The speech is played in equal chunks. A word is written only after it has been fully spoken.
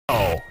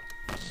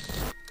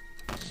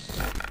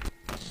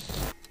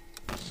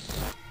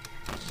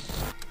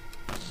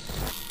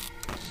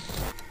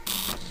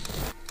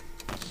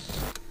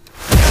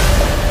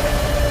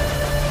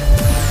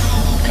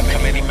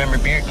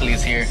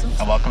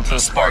to the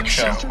Sparks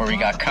Show, where we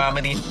got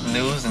comedy,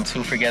 news, and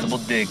two forgettable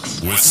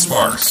digs. With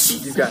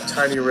Sparks. You've got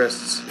tiny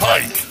wrists.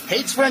 Pike.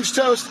 Hates French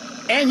toast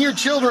and your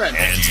children.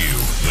 And you,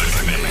 the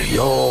committee.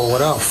 Yo,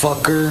 what up,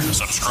 fucker?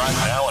 Subscribe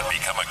now and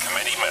become a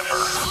committee member.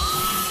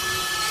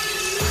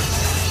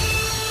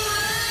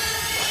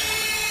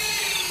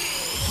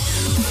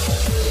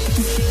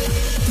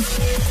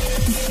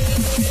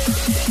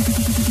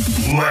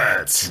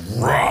 Let's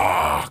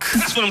rock.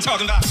 That's what I'm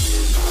talking about.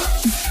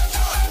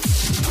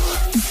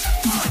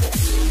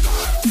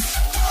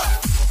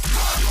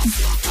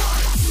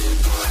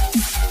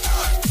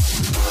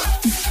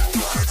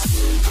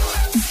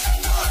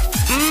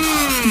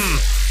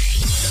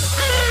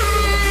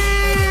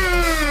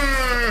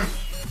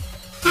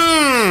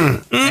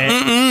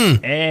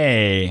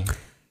 Hey.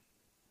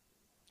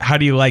 How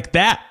do you like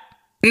that?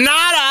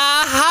 Not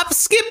a hop,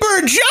 skip, or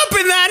jump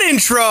in that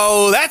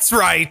intro. That's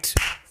right.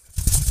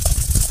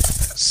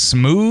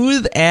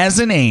 Smooth as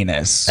an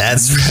anus.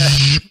 That's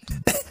right.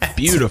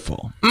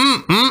 Beautiful.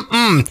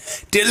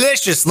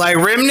 Delicious like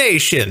Rim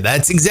Nation.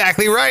 That's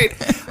exactly right.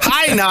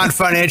 Hi,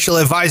 non-financial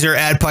advisor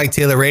at Pike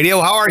Taylor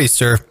Radio. How are you,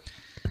 sir?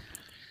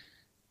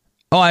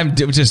 Oh, I'm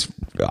just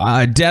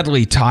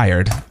deadly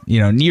tired.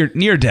 You know,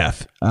 near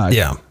death.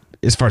 Yeah.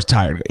 As far as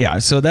tired. Yeah.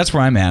 So that's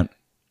where I'm at.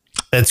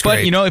 That's great.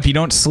 But, you know, if you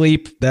don't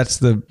sleep, that's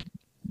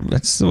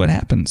what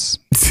happens.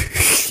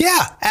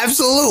 Yeah,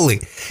 absolutely.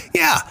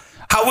 Yeah.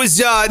 How was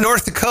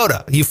North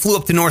Dakota? You flew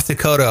up to North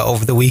Dakota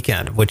over the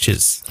weekend, which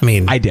is, I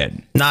mean, I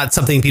did. Not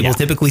something people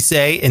typically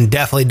say, and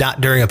definitely not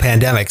during a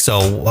pandemic.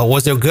 So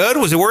was it good?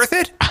 Was it worth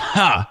it?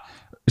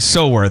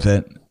 So worth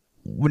it.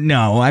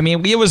 No, I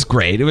mean, it was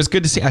great. It was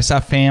good to see. I saw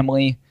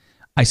family.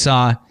 I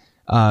saw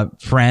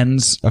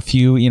friends, a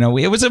few, you know,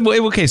 it was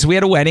okay. So we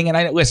had a wedding, and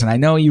I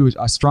know you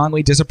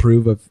strongly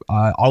disapprove of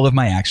all of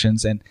my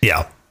actions, and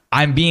yeah,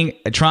 I'm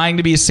trying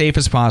to be as safe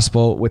as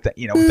possible with the,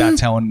 without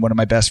telling one of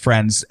my best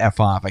friends F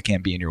off. I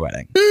can't be in your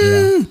wedding. You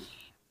know?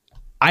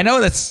 I know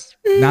that's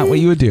not what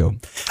you would do.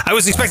 I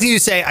was expecting you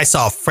to say I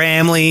saw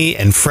family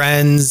and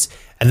friends,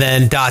 and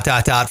then ...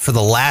 for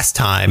the last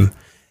time ...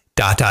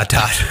 I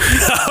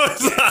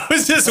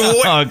was just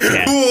waiting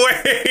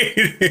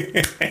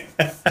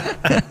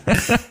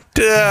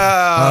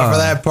for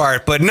that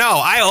part. But no,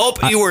 I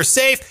hope you were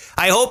safe.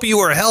 I hope you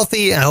were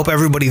healthy. I hope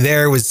everybody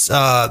there was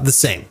the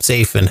same,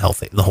 safe and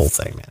healthy. The whole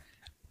thing, man.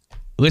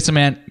 Listen,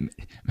 man,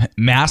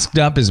 masked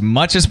up as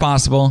much as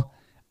possible.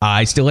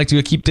 I still like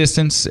to keep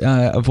distance,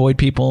 avoid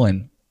people,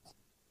 and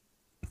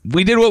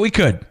we did what we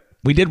could.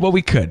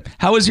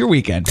 How was your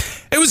weekend?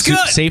 It was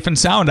good. Safe and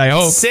sound, I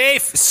hope.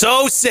 Safe,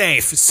 so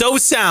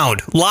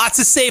sound. Lots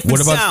of safe and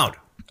sound.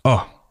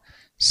 Oh,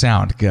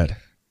 sound, good.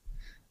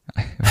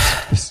 I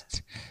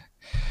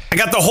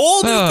got the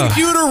whole new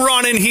computer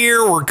running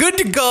here. We're good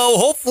to go.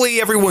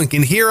 Hopefully everyone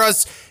can hear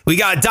us. We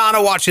got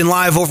Donna watching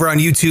live over on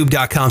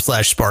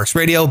youtube.com/Sparks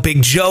Radio.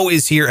 Big Joe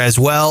is here as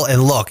well.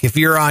 And look, if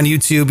you're on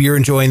YouTube, you're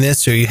enjoying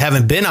this, or you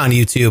haven't been on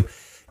YouTube,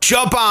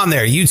 jump on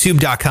there,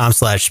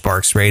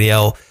 youtube.com/Sparks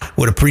Radio.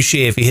 Would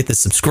appreciate if you hit the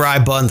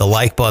subscribe button, the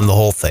like button, the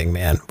whole thing,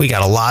 man. We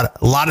got a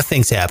lot of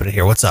things happening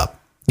here. What's up?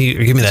 You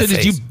give me that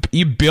face. Did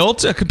you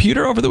built a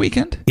computer over the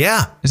weekend?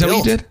 Yeah. Is that what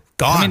you did?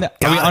 Gone.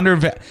 I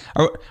mean,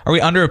 are we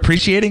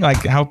underappreciating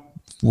like how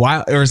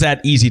wild, or is that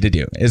easy to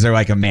do? Is there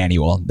like a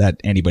manual that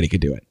anybody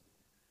could do it?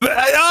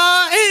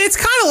 It's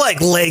kind of like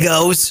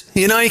Legos,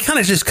 you know, you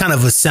kind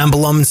of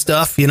assemble them and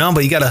stuff, you know,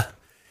 but you gotta.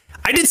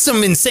 I did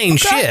some insane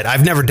shit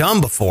I've never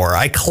done before.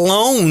 I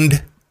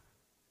cloned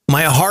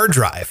my hard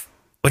drive,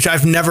 which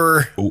I've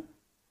never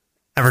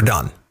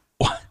done.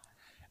 What?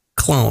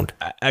 Cloned.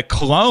 A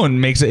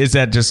clone is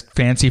that just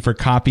fancy for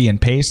copy and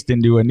paste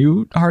into a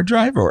new hard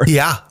drive, or?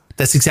 Yeah,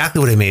 that's exactly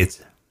what it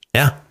means.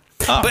 Yeah.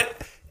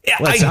 But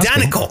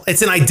identical.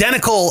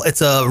 Cool.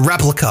 It's a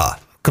replica,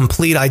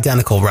 complete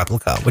identical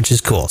replica, which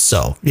is cool.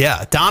 So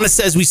yeah, Donna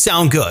says we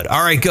sound good.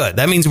 All right, good.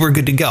 That means we're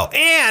good to go.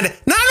 And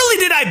not only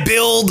did I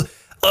build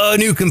a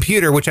new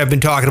computer, which I've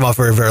been talking about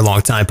for a very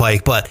long time,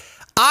 Pike, but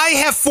I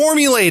have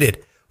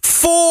formulated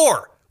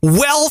 4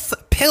 wealth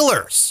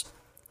pillars.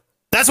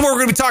 That's what we're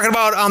going to be talking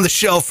about on the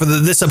show for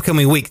this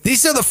upcoming week.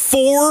 These are the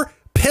 4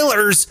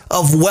 pillars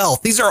of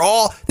wealth. This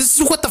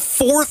is what the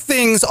 4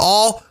 things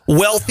all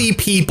wealthy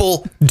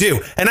people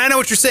do. And I know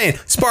what you're saying.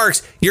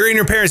 Sparks, you're in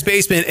your parents'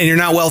 basement and you're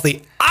not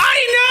wealthy.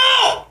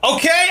 I know.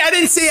 Okay. I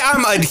didn't say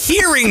I'm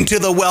adhering to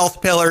the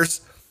wealth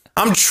pillars.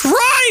 I'm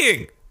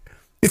trying.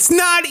 It's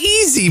not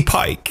easy,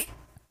 Pike.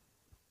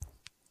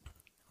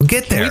 We'll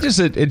get there. Can we just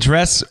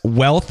address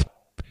wealth?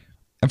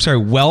 I'm sorry,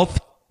 wealth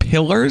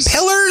pillars?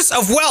 Pillars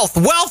of wealth.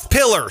 Wealth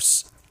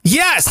pillars.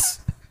 Yes.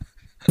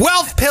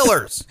 Wealth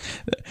pillars.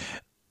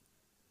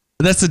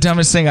 That's the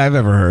dumbest thing I've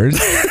ever heard.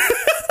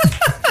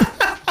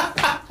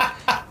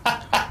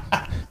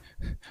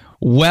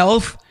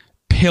 Wealth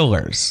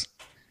pillars.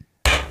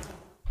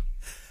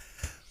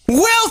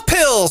 Wealth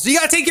pills. You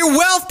got to take your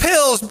wealth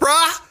pills,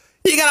 brah.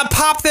 You got to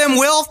pop them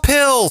wealth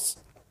pills.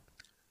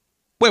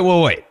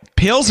 Wait.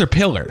 Pills or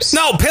pillars?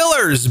 No,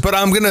 pillars, but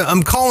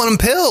I'm calling them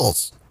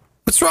pills.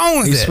 What's wrong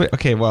with it?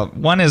 Okay, well,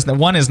 one is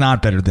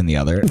not better than the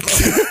other.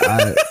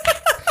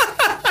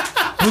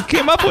 Who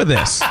came up with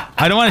this?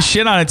 I don't want to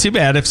shit on it too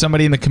bad if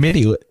somebody in the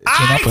committee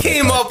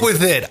came up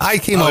with it. I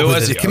came up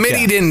with it. The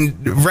committee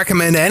didn't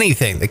recommend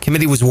anything. The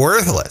committee was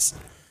worthless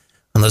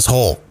on this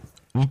whole.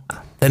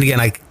 Then again,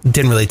 I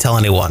didn't really tell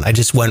anyone. I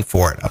just went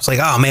for it. I was like,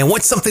 oh man,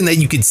 what's something that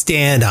you could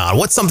stand on?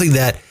 What's something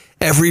that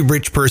every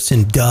rich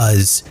person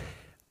does?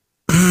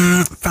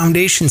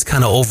 Foundation's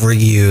kind of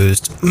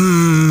overused.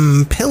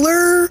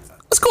 Pillar?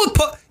 Let's go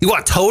with you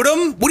want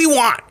totem? What do you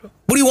want?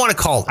 What do you want to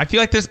call it? I feel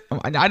like this.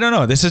 I don't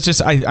know. This is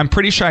just. I'm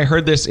pretty sure I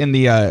heard this in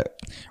the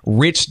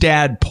Rich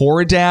Dad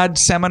Poor Dad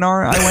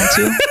seminar I went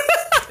to.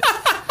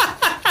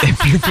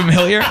 If you're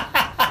familiar.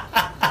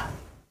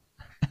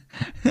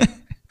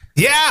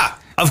 Yeah,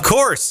 of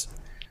course.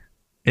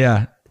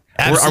 Yeah.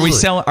 Absolutely. Are we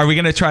selling? Are we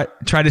going to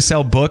try to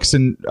sell books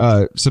and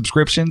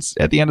subscriptions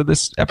at the end of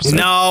this episode?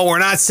 No, we're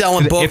not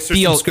selling books or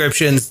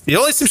subscriptions. The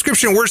only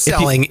subscription we're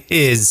selling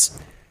is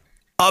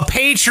a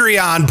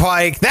Patreon,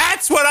 Pike.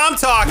 That's what I'm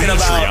talking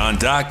about.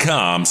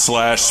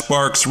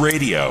 Patreon.com/Sparks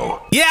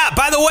Radio. Yeah,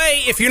 by the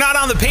way, if you're not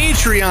on the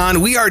Patreon,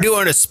 we are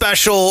doing a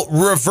special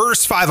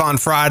Reverse 5 on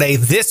Friday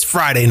this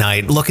Friday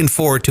night. Looking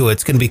forward to it.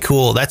 It's going to be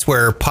cool. That's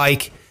where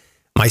Pike,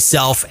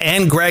 myself,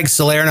 and Greg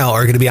Salerno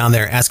are going to be on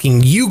there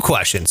asking you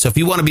questions. So if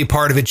you want to be a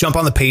part of it, jump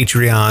on the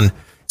Patreon.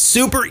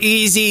 Super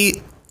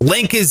easy.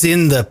 Link is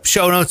in the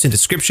show notes and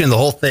description, the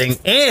whole thing.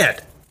 And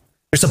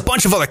there's a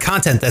bunch of other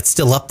content that's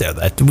still up there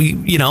that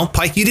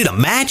Pike, you did a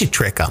magic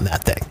trick on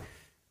that thing.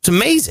 It's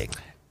amazing.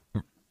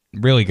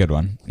 Really good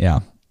one. Yeah.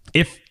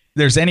 If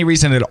there's any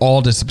reason at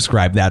all to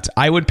subscribe,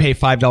 I would pay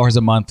 $5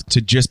 a month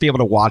to just be able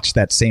to watch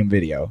that same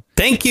video.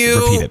 Thank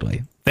you.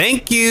 Repeatedly.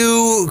 Thank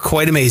you.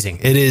 Quite amazing.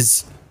 It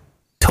is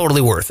totally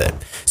worth it.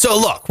 So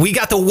look, we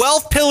got the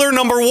wealth pillar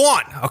number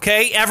 1.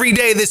 Okay. Every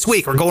day this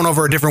week, we're going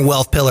over a different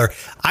wealth pillar.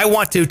 I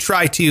want to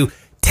try to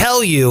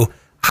tell you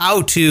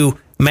how to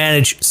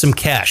manage some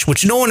cash,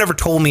 which no one ever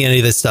told me any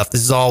of this stuff.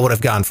 This is all what I've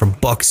gotten from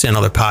books and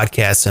other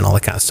podcasts and all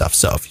that kind of stuff.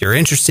 So if you're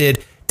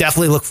interested,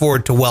 definitely look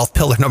forward to wealth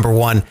pillar number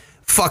 1.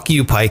 Fuck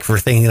you, Pike, for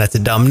thinking that's a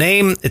dumb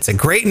name. It's a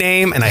great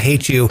name, and I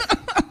hate you.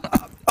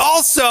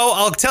 Also,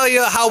 I'll tell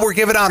you how we're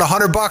giving out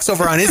 $100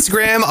 over on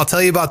Instagram. I'll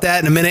tell you about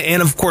that in a minute.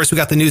 And of course, we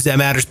got the news that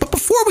matters. But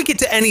before we get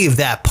to any of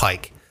that,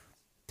 Pike,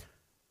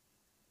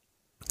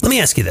 let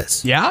me ask you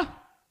this. Yeah?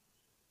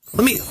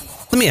 Let me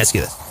ask you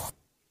this.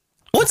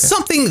 What's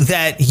something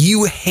that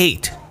you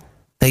hate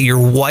that your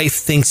wife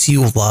thinks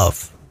you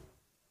love?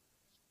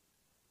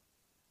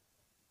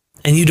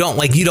 And you don't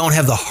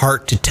have the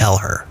heart to tell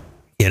her,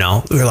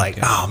 You're like,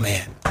 oh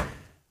man,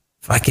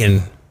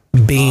 fucking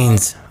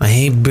beans. I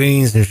hate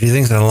beans and she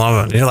thinks I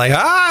love it. You're like,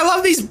 I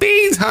love these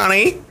beans,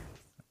 honey.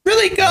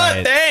 Really good.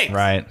 Right, thanks.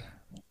 Right.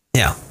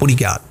 Yeah. What do you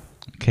got?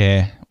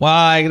 Okay.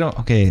 Well,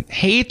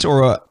 hate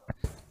or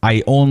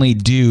I only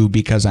do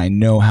because I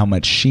know how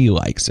much she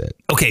likes it.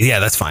 Okay, yeah,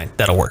 that's fine.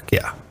 That'll work.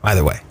 Yeah,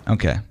 either way.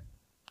 Okay.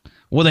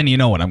 Well, then you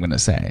know what I'm going to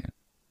say.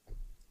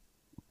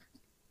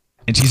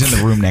 And she's in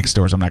the room next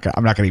door, so I'm not going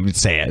to even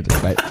say it.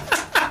 But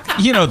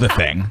you know the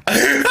thing.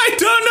 I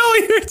don't know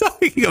what you're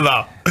talking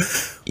about.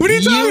 What are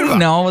you talking about? You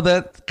know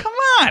that. Come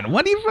on.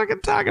 What are you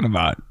fucking talking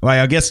about? Well,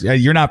 I guess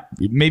you're not.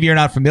 Maybe you're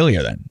not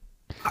familiar then.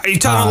 Are you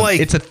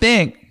talking it's a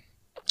thing?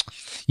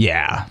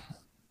 Yeah.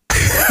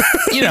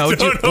 What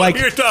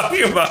you're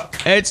talking about.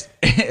 It's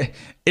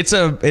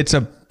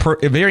a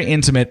very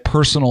intimate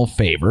personal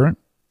favor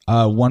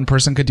one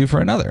person could do for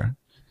another.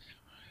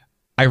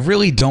 I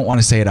really don't want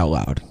to say it out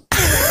loud.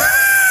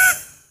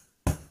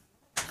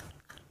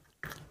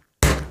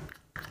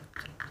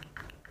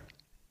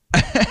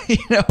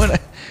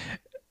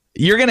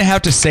 You're gonna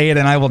have to say it,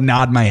 and I will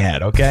nod my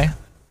head. Okay.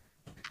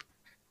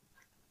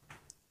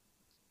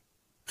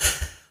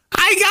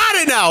 I got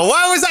it now.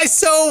 Why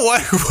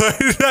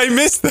did I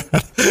miss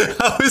that?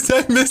 How was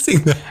I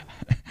missing that?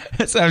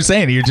 That's what I'm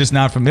saying. You're just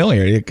not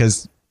familiar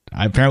because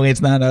apparently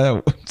it's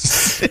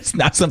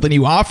not something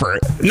you offer.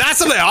 Not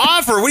something I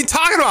offer. What are you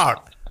talking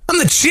about? I'm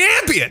the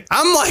champion.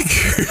 I'm like,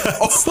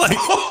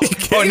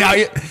 now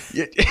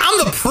I'm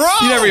the pro.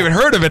 You never even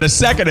heard of it a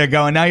second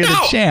ago, and now you're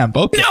the champ.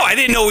 Okay. No, I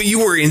didn't know what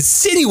you were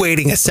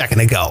insinuating a second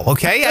ago.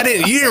 Okay,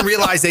 you didn't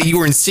realize that you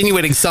were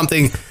insinuating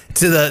something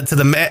to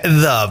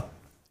the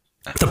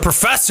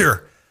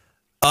professor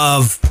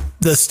of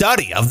the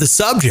study of the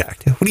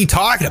subject. What are you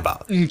talking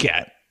about?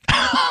 Okay.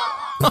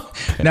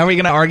 Now we're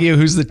gonna argue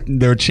who's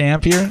the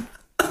champ here.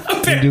 Do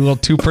a little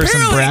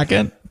 2-person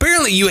bracket.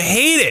 Apparently you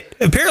hate it.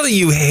 Apparently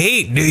you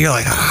hate. You're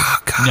like, oh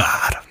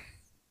God.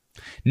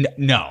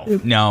 No.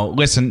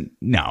 Listen,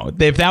 no.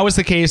 If that was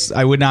the case,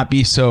 I would not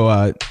be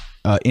so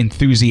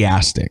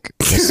enthusiastic.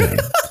 We'll say.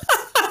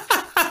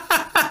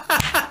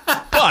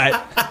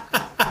 But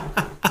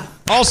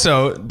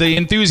also, the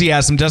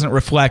enthusiasm doesn't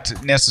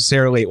reflect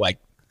necessarily like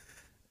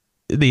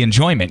the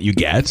enjoyment you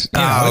get.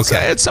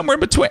 Okay. It's somewhere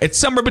between. It's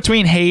somewhere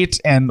between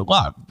hate and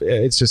love.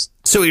 It's just.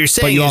 So what you're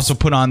saying, but you also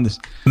put on this.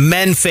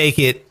 Men fake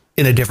it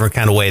in a different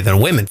kind of way than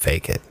women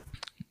fake it.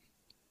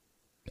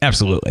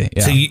 Absolutely.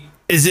 Yeah. So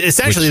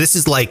essentially, this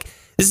is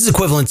This is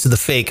equivalent to the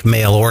fake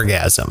male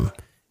orgasm.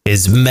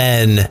 Is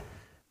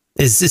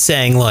just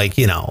saying like,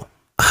 you know,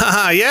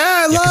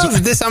 yeah, I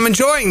love this. I'm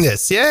enjoying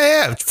this.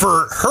 Yeah.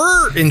 For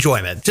her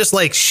enjoyment, just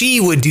like she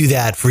would do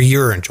that for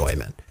your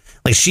enjoyment.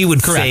 Like she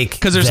would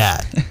fake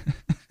that.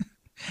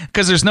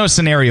 Because there's no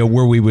scenario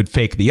where we would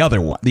fake the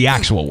other one, the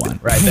actual one,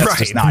 right? That's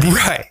just not even.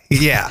 Right.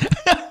 Yeah.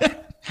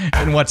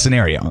 In what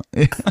scenario?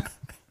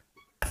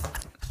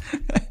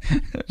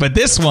 But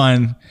this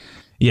one,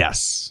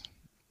 yes.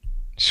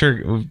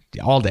 Sure,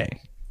 all day.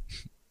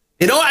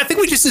 You know, I think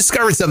we just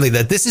discovered something,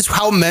 that this is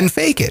how men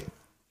fake it.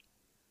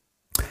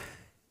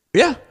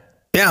 Yeah.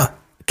 Yeah.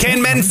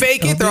 Can men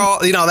fake it? They're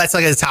all, you know, that's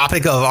like a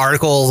topic of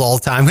articles all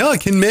the time. Oh,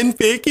 can men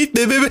fake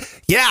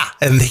it? Yeah.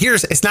 And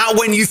it's not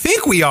when you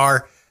think we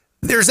are.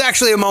 There's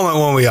actually a moment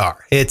when we are.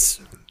 That's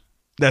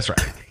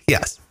right.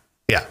 Yes.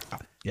 Yeah.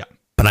 Yeah.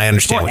 But I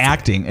understand. More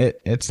acting.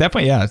 It's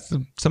definitely, it's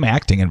some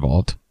acting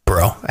involved.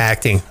 Bro,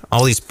 acting.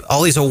 All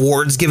these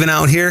awards given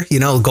out here, you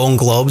know, Golden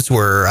Globes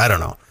were, I don't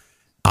know,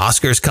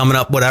 Oscars coming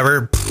up,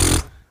 whatever.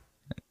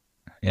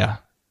 Yeah.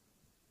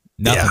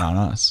 Nothing on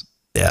us.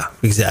 Yeah,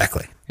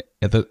 exactly.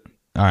 All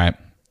right.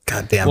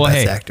 Goddamn, well, best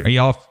hey, actor. Are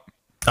y'all?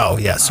 Oh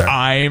yeah, sorry.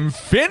 I'm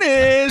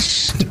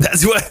finished.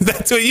 That's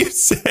what you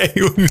say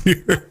when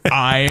you're.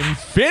 I'm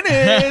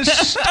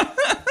finished.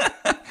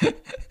 I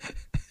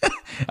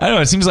don't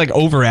know. It seems like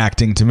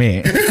overacting to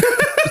me.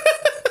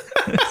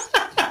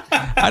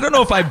 I don't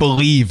know if I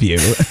believe you.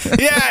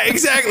 Yeah,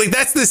 exactly.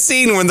 That's the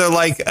scene when they're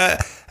like,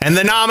 and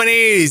the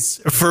nominees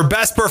for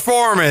best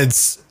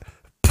performance,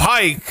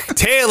 Pike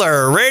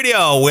Taylor,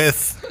 radio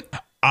with.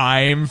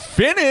 I'm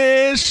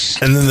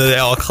finished. And then they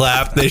all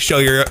clap. They show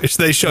you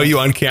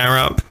on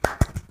camera.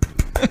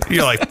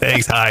 You're like,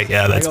 thanks. Hi.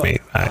 Yeah, that's me.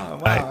 Hi. Oh,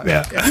 wow. Hi.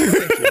 Yeah. Thank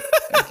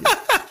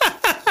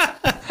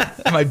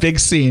you. My big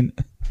scene.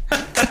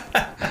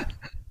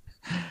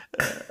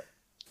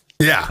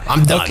 Yeah,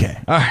 I'm done. Okay.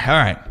 All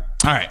right.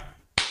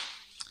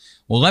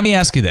 Well, let me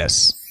ask you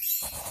this.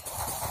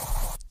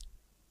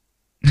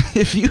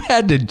 If you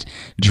had to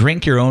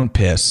drink your own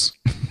piss.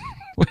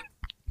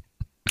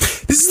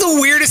 This is the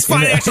weirdest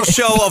financial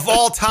show of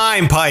all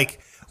time, Pike.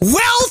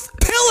 Wealth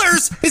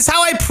Pillars is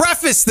how I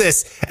preface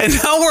this. And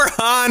now we're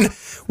on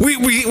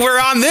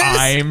this.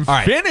 I'm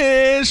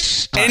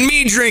finished. And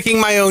me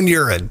drinking my own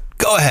urine.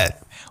 Go ahead.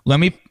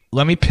 Let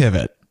me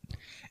pivot.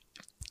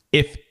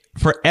 If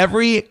for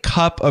every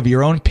cup of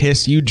your own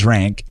piss you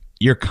drank,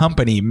 your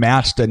company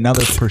matched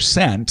another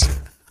percent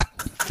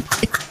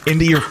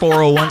into your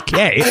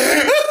 401k.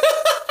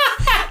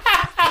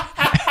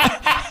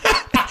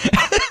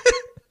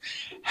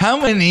 How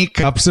many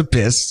cups of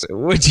piss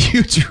would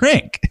you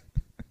drink?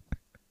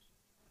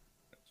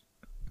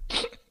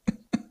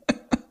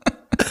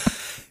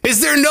 Is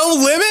there no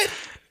limit?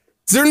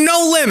 Is there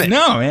no limit?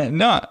 No, man,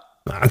 no.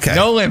 Okay.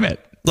 No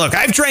limit. Look,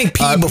 I've drank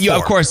pee before. Yeah,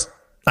 of course.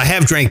 I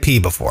have drank pee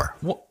before.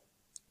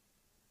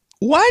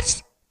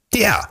 What?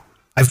 Yeah.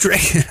 I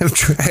drank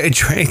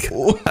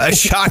a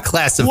shot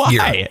glass of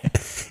beer.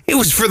 It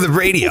was for the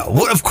radio.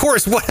 What? Of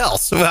course. What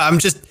else? Well,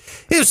 it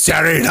was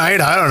Saturday night.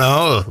 I don't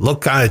know.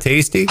 Looked kind of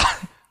tasty.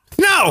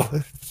 No.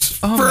 It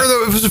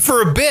was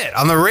for a bit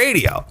on the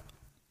radio.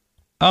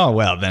 Oh,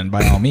 well, then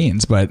by all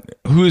means. But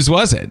whose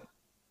was it?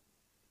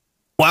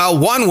 Well,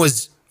 one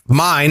was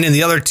mine and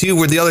the other two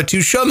were the other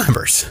two show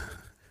members.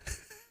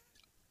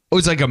 It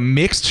was like a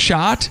mixed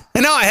shot?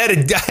 I know. I had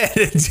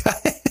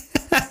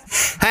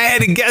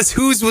to guess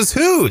whose was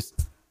whose.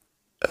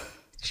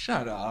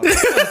 Shut up.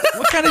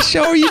 What kind of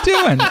show are you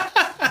doing?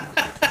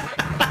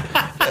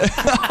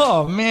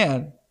 Oh,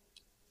 man.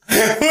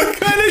 What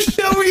kind of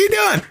show are you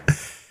doing?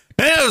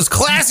 It was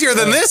classier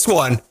than this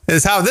one,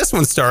 is how this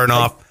one's starting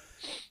off.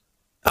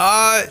 What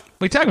are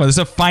you talking about? This is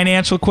a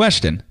financial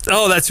question.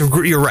 Oh,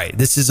 you're right.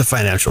 This is a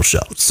financial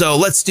show. So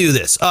let's do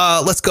this.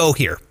 Let's go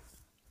here.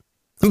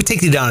 Let me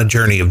take you down a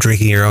journey of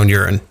drinking your own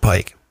urine,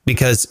 Pike,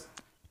 because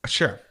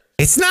sure,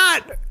 it's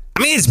not.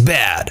 I mean, it's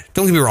bad.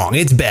 Don't get me wrong.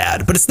 It's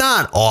bad, but it's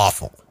not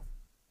awful.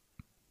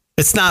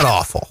 It's not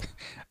awful.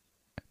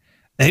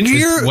 And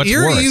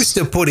you're used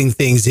to putting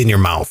things in your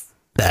mouth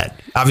that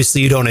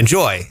obviously you don't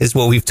enjoy, is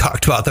what we've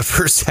talked about the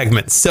first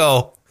segment.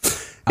 So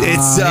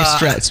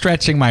it's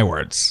stretching my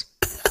words.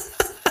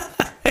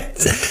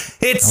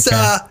 It's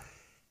okay.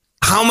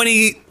 How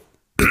many?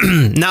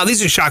 Now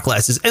these are shot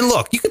glasses, and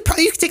look, you could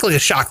take like a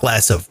shot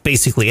glass of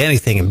basically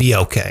anything and be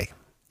okay.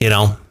 You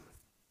know,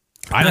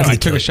 I know. I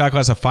took a shot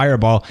glass of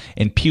Fireball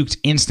and puked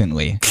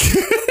instantly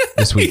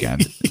this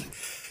weekend.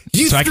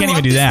 So I can't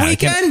even do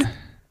that.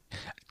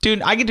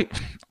 Dude, I can do.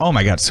 Oh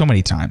my God, so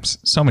many times.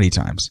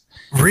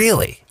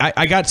 Really?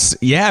 I got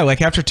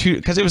like after two,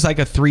 because it was like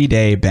a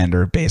 3-day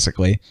bender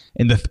basically,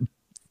 and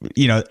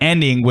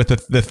ending with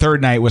the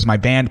third night was my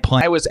band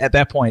playing. I was at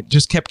that point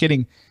just kept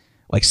getting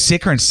like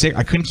sicker and sicker.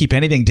 I couldn't keep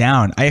anything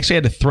down. I actually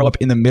had to throw up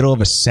in the middle of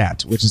a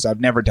set, which is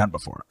I've never done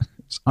before.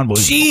 It's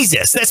unbelievable.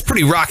 Jesus, that's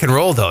pretty rock and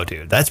roll though,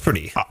 dude. That's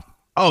pretty.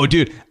 Oh,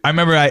 dude, I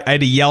remember I had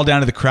to yell down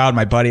to the crowd,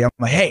 my buddy. I'm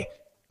like, hey,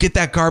 get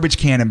that garbage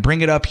can and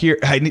bring it up here.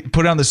 I need to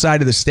put it on the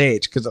side of the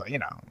stage because I'm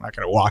not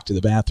gonna walk to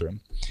the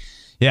bathroom.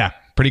 Yeah,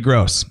 pretty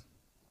gross.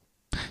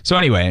 So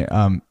anyway,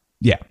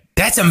 yeah.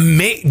 That's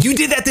amazing. You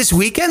did that this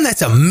weekend?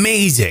 That's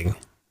amazing.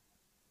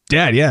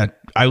 Dad, yeah.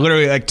 I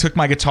literally like took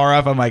my guitar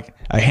off. I'm like,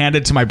 I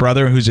handed it to my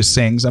brother who just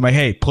sings. I'm like,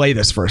 hey, play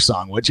this first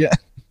song, would you?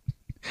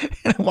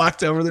 And I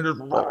walked over there.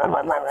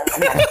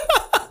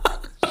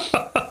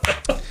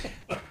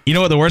 You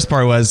know what the worst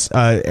part was?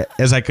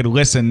 As I could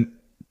listen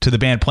to the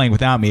band playing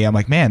without me, I'm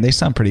like, man, they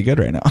sound pretty good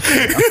right now.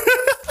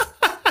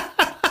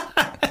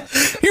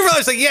 Your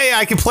brother's like, yeah,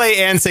 I can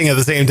play and sing at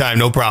the same time.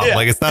 No problem. Yeah.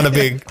 Like, it's not a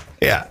big,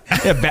 yeah.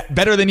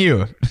 Better than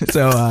you.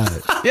 So,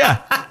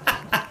 yeah.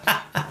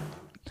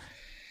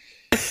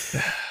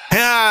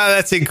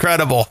 That's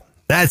incredible.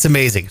 That's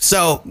amazing.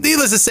 So,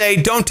 needless to say,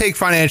 don't take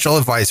financial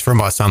advice from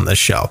us on this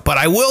show. But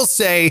I will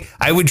say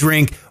I would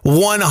drink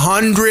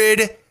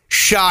 100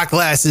 shot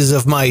glasses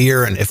of my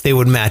urine if they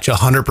would match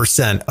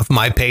 100% of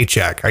my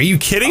paycheck. Are you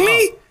kidding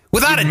me?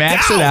 Without a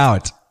max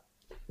doubt. It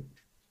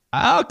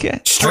out.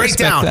 Okay. Straight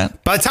down.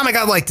 That. By the time I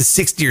got like to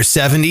 60 or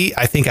 70,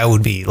 I think I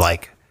would be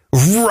like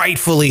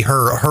rightfully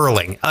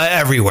hurling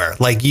everywhere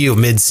like you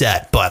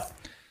mid-set. But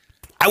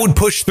I would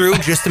push through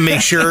just to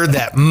make sure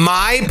that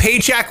my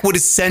paycheck would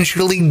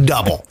essentially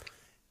double.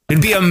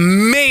 It'd be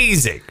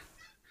amazing.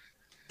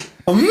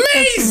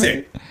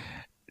 Amazing.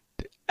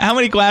 How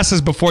many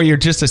glasses before you're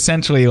just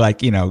essentially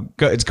like, you know,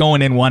 it's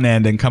going in one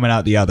end and coming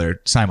out the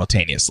other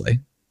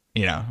simultaneously?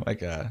 You know,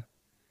 like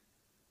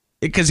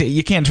because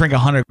you can't drink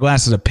 100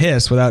 glasses of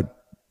piss without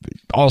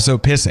also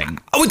pissing.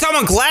 Are we talking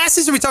about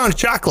glasses or are we talking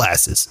shot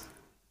glasses?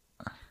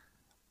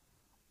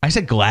 I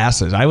said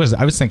glasses. I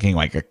was thinking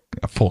like a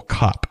full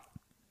cup.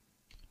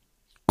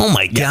 Oh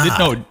my God. Yeah,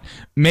 no,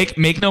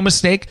 make no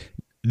mistake.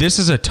 This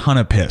is a ton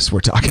of piss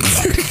we're talking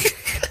about.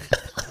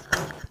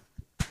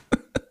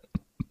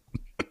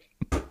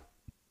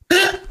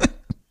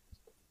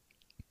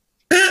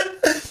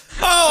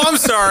 Oh, I'm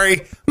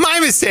sorry. My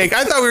mistake.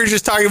 I thought we were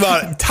just talking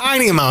about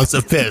tiny amounts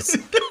of piss.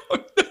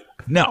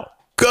 No.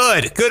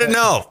 Good to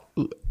know.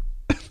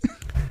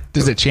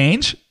 Does it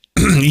change?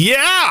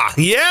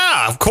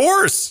 Yeah, of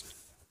course.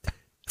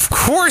 Of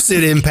course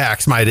it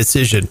impacts my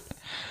decision.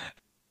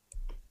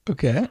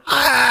 Okay.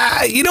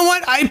 You know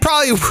what? I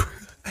probably,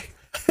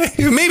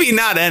 maybe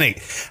not any.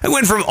 I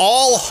went from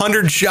all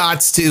 100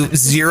 shots to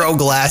 0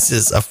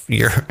 glasses of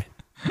urine.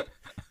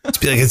 Just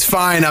be like, it's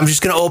fine. I'm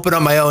just going to open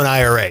up my own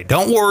IRA.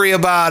 Don't worry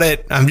about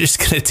it. I'm just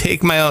going to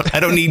take my own. I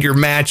don't need your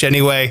match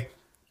anyway.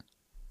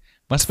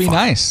 Must be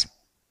nice.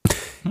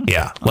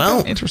 Yeah.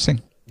 Well, okay,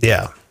 interesting.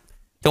 Yeah.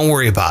 Don't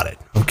worry about it.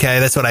 Okay.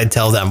 That's what I'd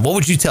tell them. What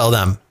would you tell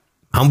them?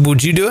 How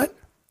would you do it?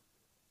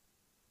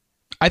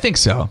 I think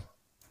so.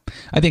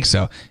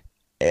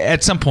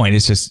 At some point,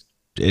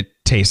 it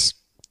tastes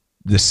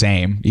the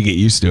same. You get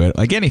used to it,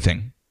 like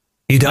anything.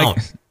 You don't.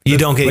 You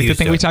don't get like used the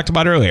thing to we it. talked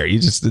about earlier. You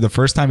just the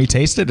first time you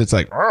taste it, it's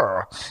like,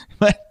 oh.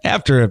 But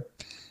after the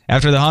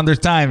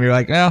 100th time, you're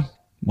like, well,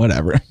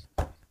 whatever.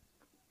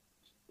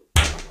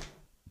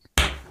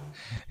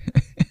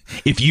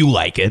 If you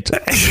like it.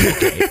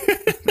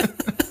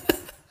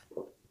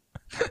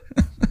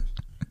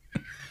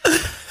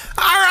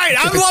 All right,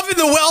 I'm loving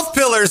the Wealth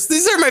Pillars.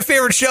 These are my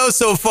favorite shows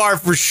so far,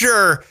 for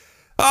sure.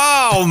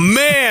 Oh,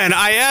 man,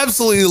 I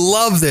absolutely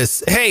love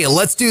this. Hey,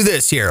 let's do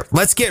this here.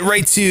 Let's get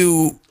right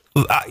to,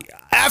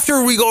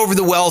 after we go over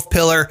the Wealth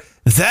Pillar,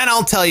 then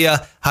I'll tell you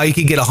how you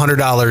can get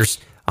 $100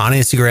 on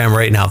Instagram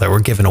right now that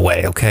we're giving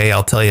away, okay?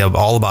 I'll tell you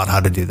all about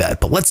how to do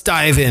that. But let's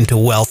dive into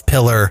Wealth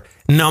Pillar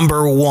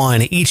number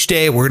 1. Each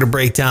day, we're going to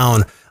break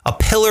down a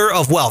pillar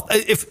of wealth.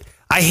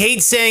 I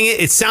hate saying it.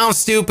 It sounds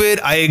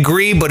stupid. I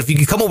agree. But if you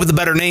can come up with a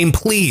better name,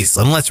 please.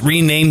 And let's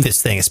rename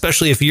this thing,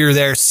 especially if you're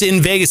there.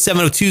 Sin Vegas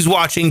 702 is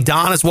watching.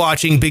 Don is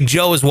watching. Big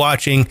Joe is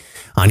watching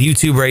on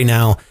YouTube right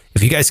now.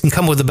 If you guys can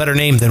come up with a better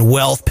name than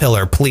Wealth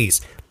Pillar,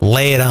 please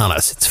lay it on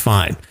us. It's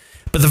fine.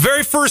 But the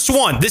very first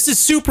one, this is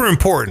super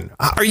important.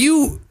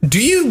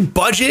 Do you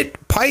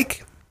budget,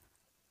 Pike?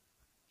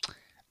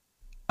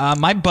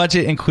 My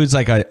budget includes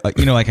like like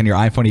on your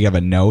iPhone, you have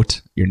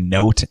your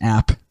note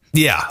app.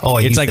 Yeah. Oh, I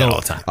use that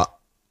all the time.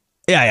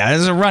 Yeah.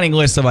 There's a running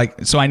list of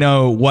like, so I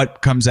know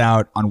what comes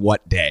out on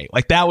what day.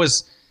 Like that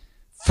was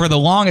for the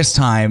longest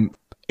time.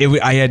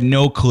 I had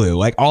no clue.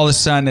 Like all of a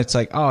sudden it's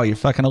like, oh, your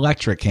fucking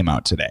electric came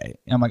out today.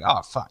 And I'm like,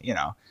 oh, fuck,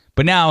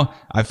 But now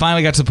I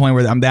finally got to the point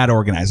where I'm that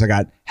organized. I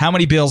got how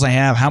many bills I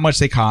have, how much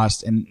they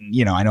cost, and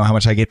I know how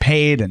much I get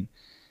paid, and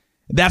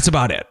that's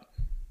about it.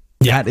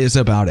 Yeah. That is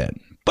about it.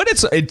 But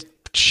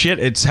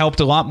it's helped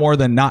a lot more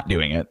than not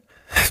doing it.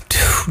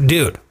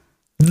 Dude,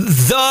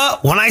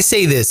 when I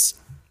say this,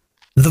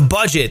 the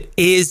budget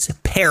is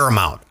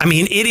paramount. I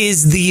mean, it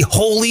is the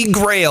holy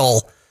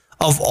grail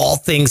of all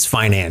things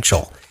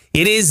financial.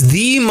 It is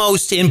the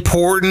most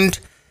important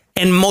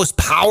and most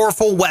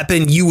powerful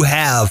weapon you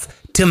have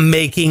to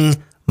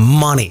making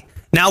money.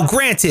 Now,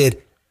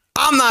 granted,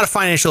 I'm not a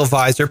financial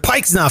advisor.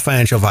 Pike's not a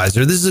financial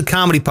advisor. This is a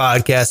comedy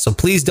podcast, so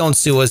please don't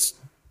sue us.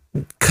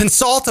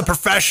 Consult a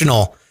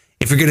professional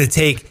if you're going to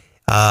take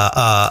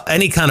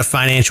any kind of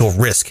financial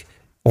risk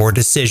or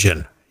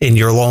decision in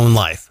your own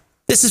life.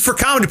 This is for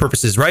comedy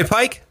purposes, right,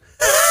 Pike?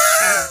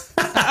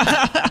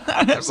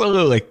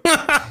 Absolutely.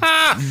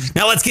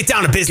 Now let's get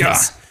down to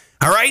business.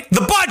 All right.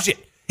 The budget.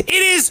 It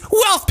is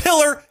wealth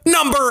pillar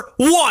number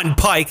 1,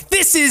 Pike.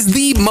 This is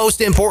the most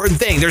important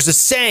thing. There's a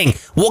saying,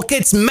 what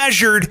gets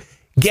measured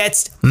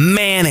gets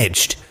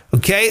managed.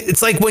 Okay.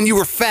 It's like when you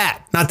were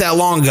fat not that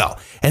long ago.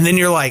 And then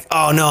you're like,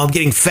 oh no, I'm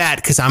getting fat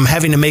because I'm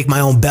having to make my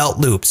own belt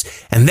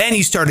loops. And then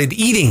you started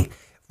eating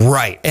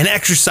right and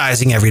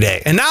exercising every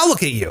day. And now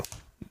look at you.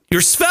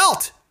 You're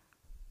svelte.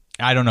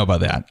 I don't know about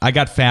that. I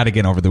got fat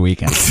again over the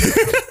weekend.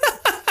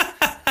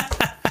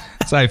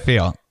 That's how I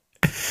feel.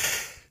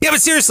 Yeah,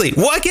 but seriously,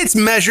 what gets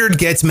measured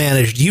gets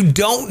managed. You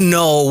don't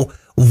know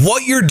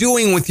what you're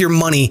doing with your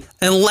money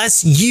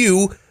unless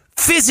you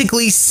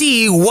physically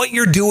see what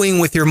you're doing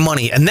with your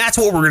money. And that's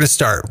what we're going to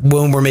start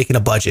when we're making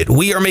a budget.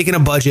 We are making a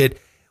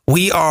budget.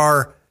 We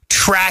are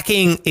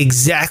tracking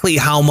exactly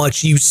how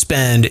much you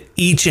spend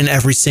each and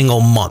every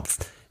single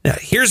month. Now,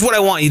 here's what I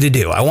want you to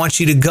do. I want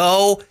you to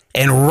go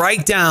and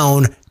write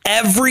down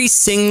every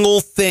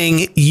single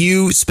thing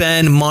you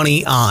spend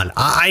money on.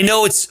 I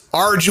know it's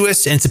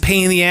arduous and it's a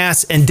pain in the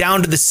ass, and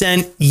down to the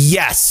cent.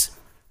 Yes,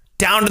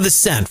 down to the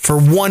cent for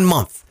 1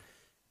 month.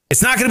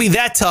 It's not going to be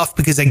that tough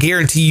because I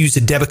guarantee you use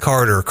a debit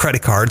card or a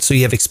credit card, so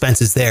you have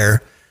expenses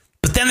there.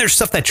 But then there's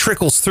stuff that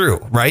trickles through,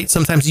 right?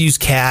 Sometimes you use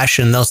cash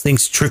and those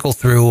things trickle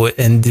through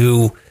and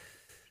do,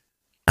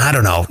 I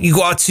don't know. You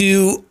go out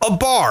to a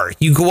bar,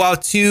 you go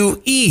out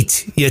to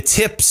eat, you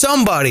tip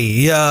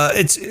somebody.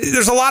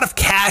 There's a lot of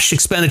cash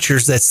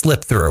expenditures that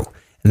slip through.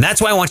 And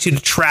that's why I want you to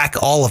track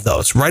all of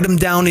those. Write them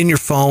down in your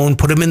phone,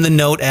 put them in the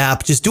note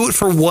app. Just do it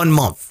for 1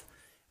 month.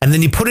 And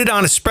then you put it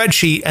on a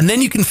spreadsheet, and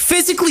then you can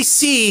physically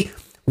see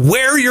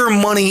where your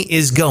money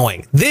is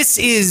going. This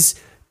is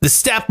the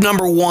step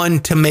number 1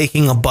 to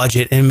making a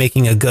budget and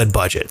making a good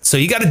budget. So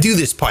you got to do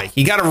this, Pike.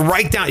 You got to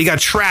write down, you got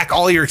to track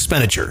all your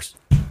expenditures.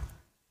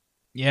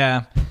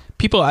 Yeah.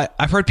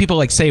 I've heard people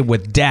like say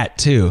with debt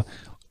too,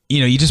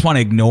 you just want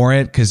to ignore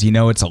it because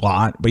it's a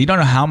lot, but you don't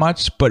know how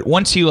much. But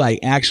once you like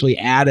actually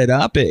add it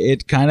up,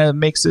 it kind of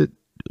makes it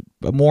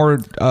more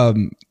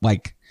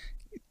like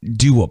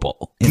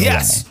doable.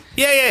 Yes.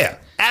 Yeah.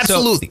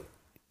 Absolutely. So,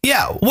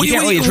 yeah. Well, you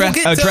can't really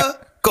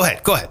go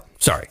ahead.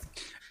 Sorry.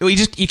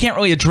 You can't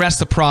really address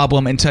the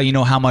problem until you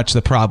know how much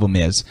the problem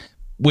is,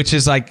 which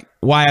is like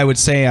why I would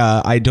say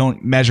I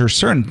don't measure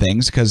certain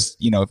things because,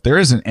 if there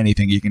isn't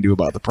anything you can do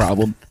about the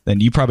problem, then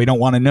you probably don't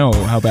want to know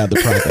how bad the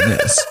problem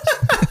is.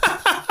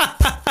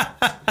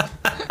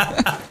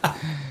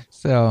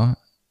 So.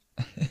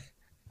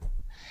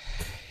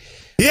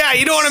 Yeah,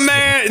 you don't want to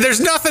manage.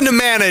 There's nothing to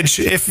manage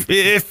if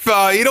you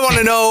don't want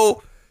to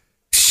know.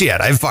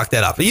 Shit, I fucked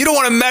that up. You don't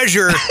want to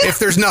measure if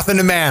there's nothing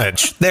to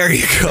manage. There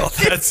you go.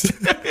 That's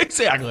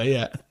exactly,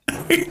 yeah.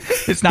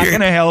 It's not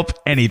going to help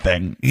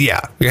anything. Yeah,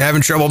 you're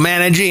having trouble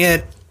managing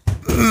it.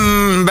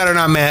 Better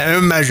not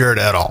measure it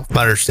at all.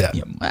 Understand?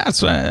 Yeah,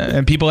 that's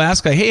and people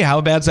ask, like, "Hey,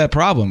 how bad's that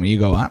problem?" And you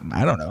go,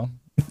 "I don't know.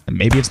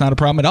 Maybe it's not a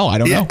problem at all. I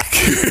don't know."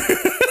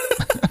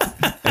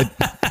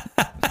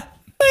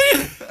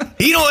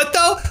 You know what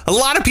though? A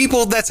lot of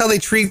people, that's how they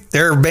treat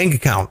their bank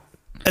account.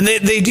 And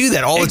they do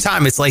that all the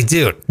time. It's like,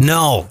 dude,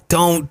 no,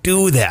 don't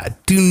do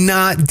that. Do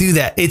not do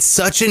that. It's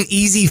such an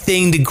easy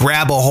thing to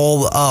grab a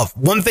hold of.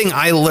 One thing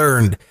I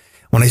learned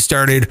when I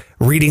started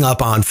reading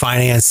up on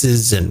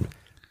finances and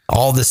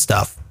all this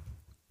stuff,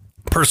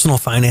 personal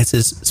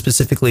finances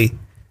specifically,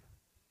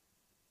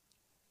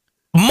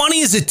 money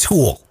is a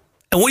tool.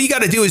 And what you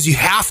got to do is you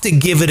have to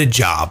give it a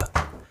job.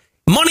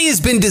 Money has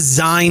been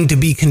designed to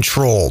be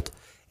controlled.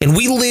 And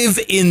we live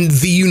in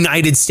the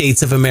United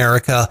States of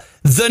America,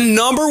 the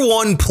number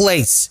 1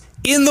 place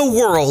in the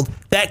world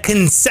that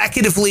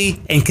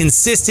consecutively and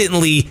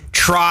consistently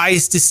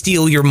tries to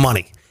steal your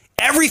money.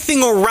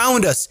 Everything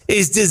around us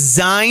is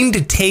designed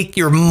to take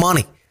your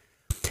money.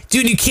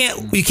 Dude, you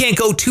can't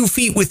go 2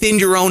 feet within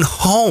your own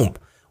home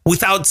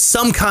without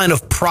some kind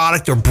of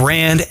product or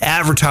brand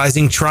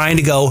advertising trying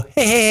to go,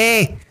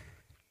 hey,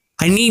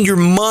 I need your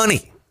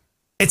money.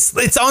 It's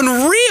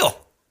unreal.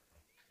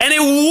 And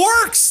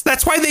it works.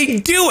 That's why they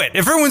do it.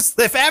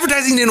 If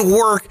advertising didn't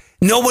work,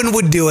 no one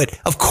would do it.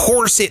 Of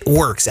course it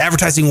works.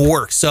 Advertising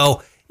works.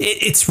 So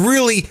it's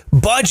really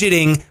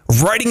budgeting,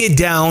 writing it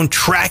down,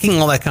 tracking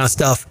all that kind of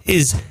stuff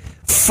is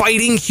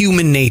fighting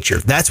human nature.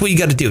 That's what you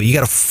got to do. You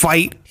got to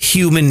fight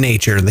human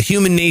nature. And the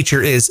human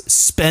nature is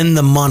spend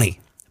the money.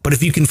 But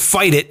if you can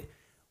fight it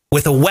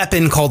with a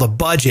weapon called a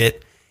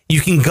budget, you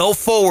can go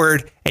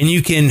forward and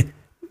you can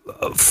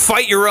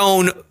fight your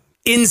own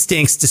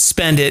instincts to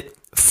spend it.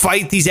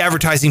 Fight these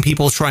advertising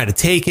people trying to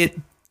take it,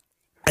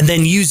 and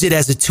then use it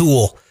as a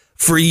tool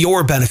for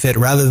your benefit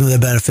rather than the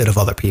benefit of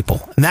other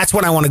people. And that's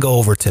what I want to go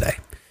over today.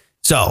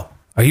 So,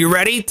 are you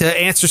ready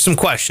to answer some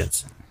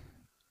questions?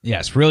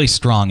 Yes, really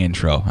strong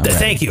intro.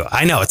 Thank you.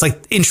 I know it's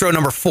like intro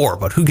number 4,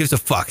 but who gives a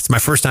fuck? It's my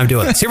first time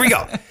doing this. Here we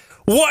go.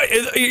 What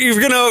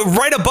you're going to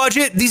write a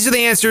budget? These are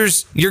the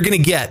answers you're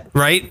going to get,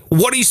 right?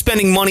 What are you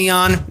spending money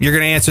on? You're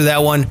going to answer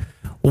that one.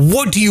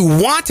 What do you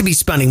want to be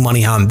spending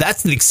money on?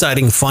 That's the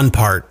exciting, fun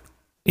part.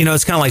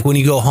 It's kind of like when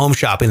you go home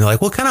shopping, they're like,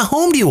 what kind of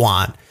home do you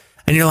want?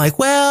 And you're like,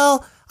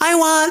 well, I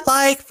want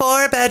like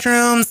 4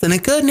 bedrooms and a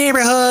good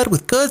neighborhood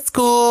with good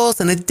schools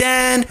and a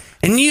den.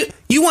 And you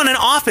want an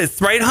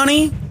office, right,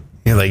 honey?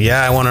 You're like,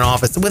 yeah, I want an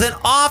office with an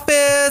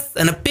office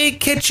and a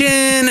big kitchen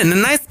and a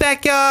nice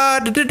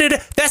backyard.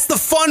 That's the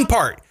fun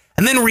part.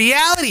 And then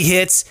reality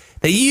hits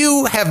that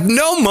you have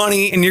no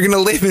money and you're going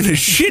to live in a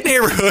shit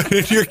neighborhood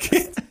and your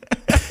kids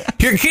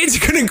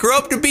are going to grow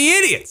up to be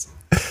idiots.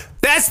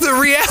 That's the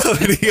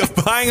reality of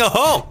buying a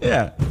home.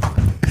 Yeah.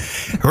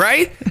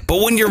 Right?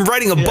 But when you're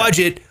writing a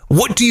budget,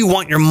 what do you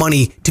want your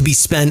money to be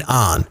spent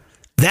on?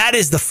 That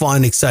is the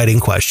fun,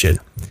 exciting question.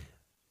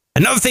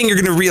 Another thing you're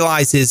going to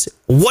realize is,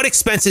 what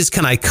expenses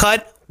can I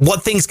cut?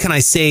 What things can I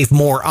save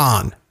more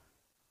on?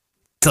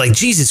 It's like,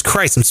 Jesus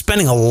Christ, I'm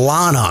spending a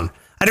lot on.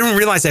 I didn't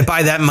realize I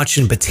buy that much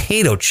in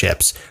potato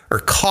chips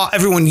or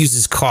everyone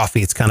uses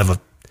coffee. It's kind of a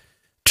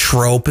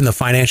trope in the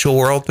financial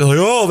world. They're like,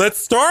 oh,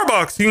 that's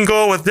Starbucks. You can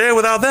go a day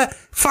without that.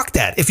 Fuck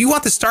that. If you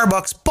want the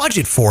Starbucks,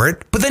 budget for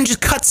it, but then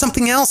just cut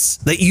something else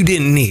that you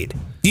didn't need.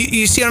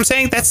 You see what I'm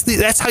saying?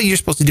 That's how you're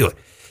supposed to do it.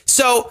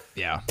 So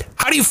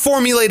how do you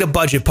formulate a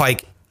budget,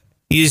 Pike?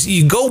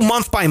 You go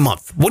month by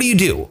month. What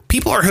do?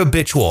 People are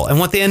habitual. And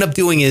what they end up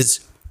doing is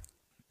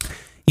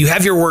you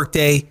have your work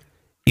day,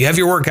 you have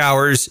your work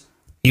hours,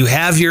 you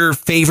have your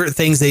favorite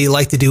things that you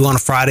like to do on a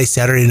Friday,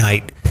 Saturday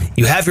night.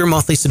 You have your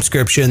monthly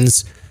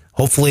subscriptions,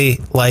 hopefully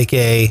like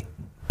a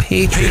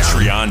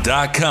Patreon.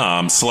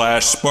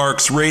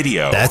 Patreon.com/Sparks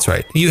Radio. That's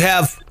right. You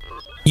have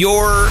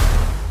your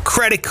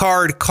credit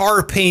card,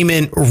 car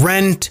payment,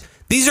 rent.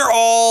 These are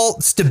all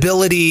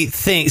stability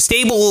things,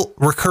 stable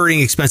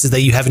recurring expenses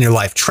that you have in your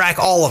life. Track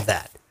all of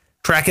that.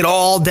 Track it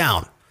all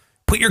down.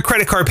 Put your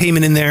credit card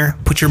payment in there.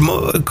 Put your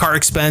car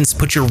expense.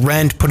 Put your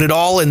rent. Put it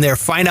all in there.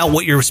 Find out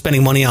what you're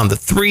spending money on. The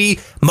 3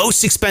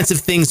 most expensive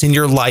things in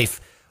your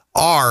life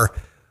are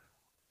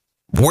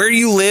where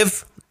you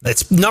live.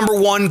 That's number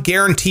 1.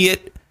 Guarantee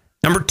it.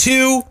 Number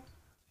 2,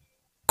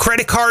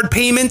 credit card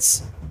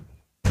payments.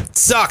 It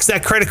sucks.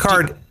 That credit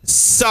card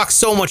sucks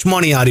so much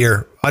money out of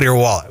your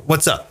wallet.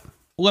 What's up?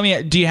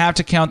 Do you have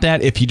to count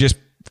that if you just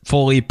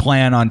fully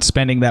plan on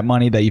spending that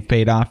money that you've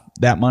paid off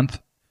that month?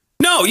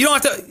 No, you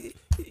don't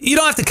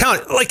have to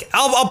count it. Like,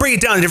 I'll break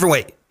it down a different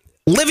way.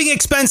 Living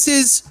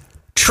expenses,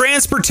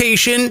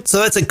 transportation. So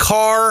that's a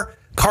car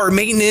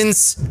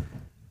maintenance,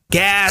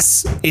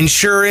 gas,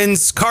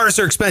 insurance. Cars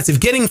are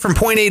expensive. Getting from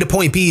point A to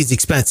point B is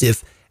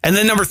expensive. And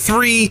then number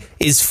 3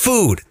 is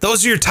food.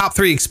 Those are your top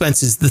 3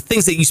 expenses, the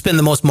things that you spend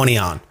the most money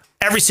on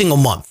every single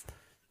month.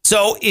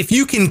 So if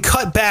you can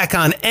cut back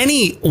on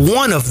any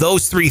one of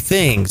those 3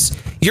 things,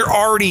 you're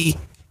already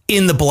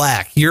in the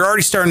black. You're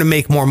already starting to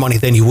make more money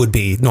than you would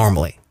be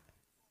normally.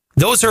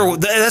 That's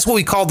what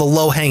we call the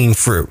low-hanging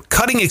fruit.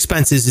 Cutting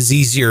expenses is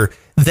easier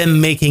than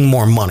making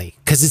more money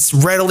because it's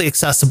readily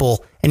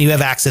accessible and you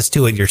have access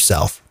to it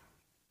yourself.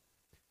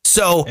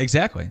 So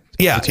exactly.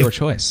 Yeah. It's your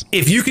choice.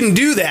 If you can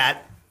do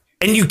that,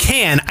 and you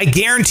can, I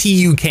guarantee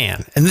you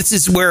can. And this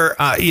is where,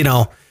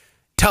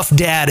 tough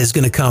dad is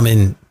going to come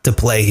into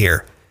play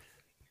here.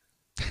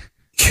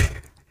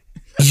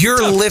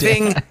 You're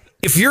living,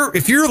 if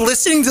you're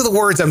listening to the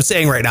words I'm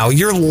saying right now,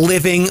 you're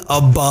living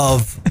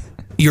above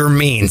your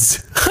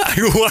means.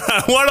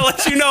 I want to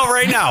let you know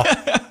right now,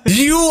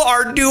 you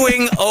are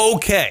doing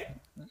okay.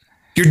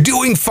 You're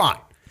doing fine.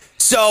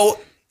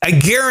 So I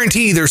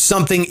guarantee there's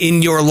something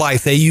in your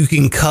life that you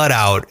can cut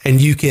out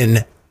and you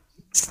can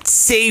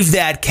save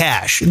that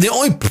cash. The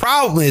only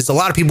problem is a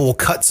lot of people will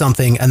cut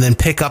something and then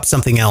pick up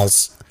something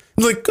else.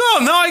 Like, oh,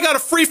 now I got a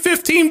free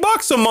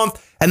 $15 a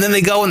month. And then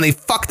they go and they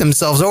fuck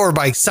themselves over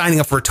by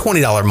signing up for a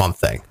 $20 a month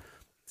thing.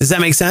 Does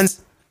that make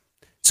sense?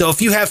 So if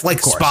you have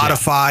like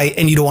Spotify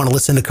and you don't want to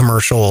listen to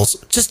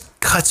commercials, just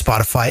cut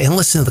Spotify and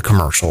listen to the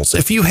commercials.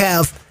 If you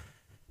have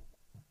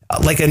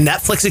like a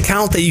Netflix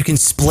account that you can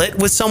split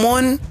with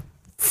someone,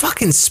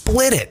 fucking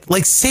split it.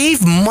 Like,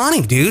 save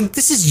money, dude.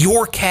 This is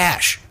your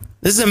cash.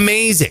 This is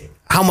amazing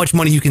how much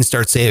money you can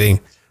start saving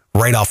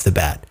right off the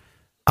bat.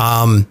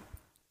 The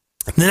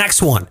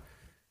next one.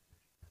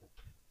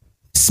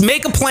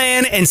 Make a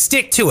plan and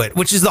stick to it,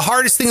 which is the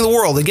hardest thing in the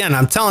world. Again,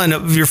 I'm telling you,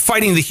 you're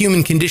fighting the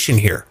human condition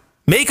here.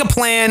 Make a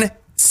plan,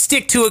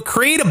 stick to it,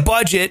 create a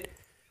budget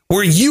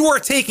where you are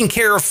taken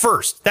care of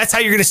first. That's how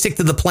you're going to stick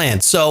to the plan.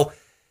 So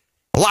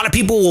a lot of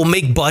people will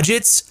make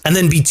budgets and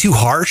then be too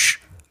harsh.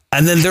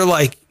 And then they're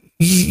like,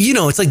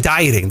 it's like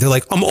dieting. They're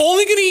like, I'm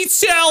only going to eat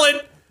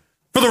salad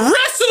for the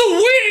rest of the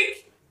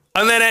week.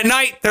 And then at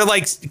night, they're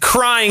like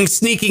crying,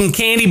 sneaking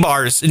candy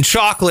bars and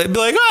chocolate. Be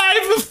like,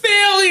 I'm a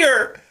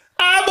failure.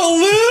 I'm a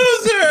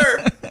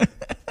loser.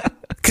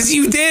 Because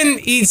you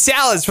didn't eat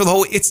salads for the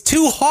whole week. It's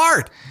too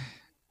hard.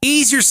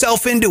 Ease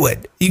yourself into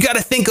it. You got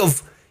to think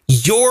of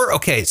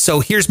okay, so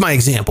here's my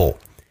example.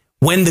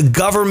 When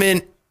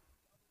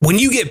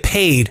you get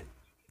paid,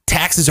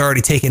 taxes are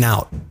already taken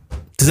out.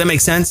 Does that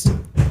make sense?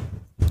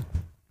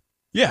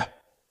 Yeah.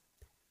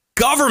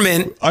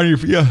 Government,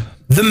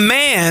 the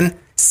man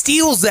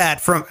steals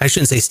that from, I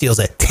shouldn't say steals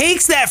that,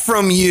 takes that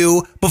from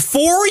you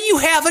before you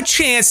have a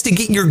chance to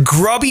get your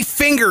grubby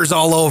fingers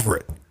all over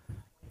it.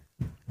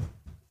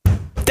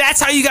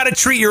 That's how you got to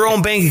treat your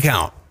own bank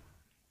account.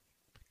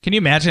 Can you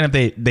imagine if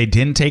they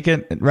didn't take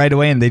it right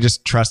away and they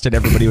just trusted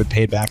everybody would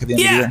pay it back at the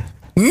end of the year?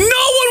 No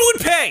one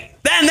would pay.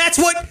 Then that's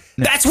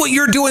what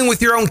you're doing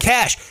with your own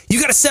cash.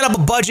 You got to set up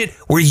a budget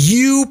where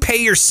you pay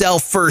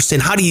yourself first.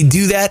 And how do you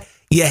do that?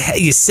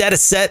 You set a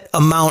set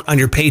amount on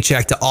your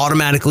paycheck to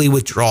automatically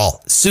withdraw.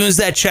 As soon as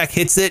that check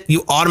hits it,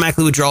 you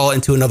automatically withdraw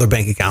into another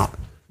bank account.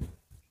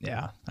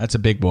 Yeah, that's a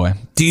big boy.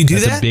 Do you do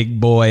that? That's a big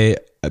boy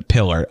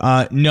pillar.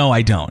 No,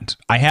 I don't.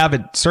 I have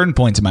at certain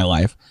points in my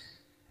life.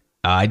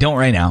 I don't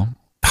right now.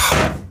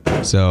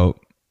 So,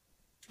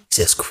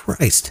 Jesus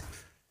Christ.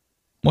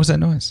 What was that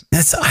noise?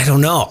 I don't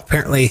know.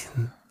 Apparently,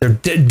 they're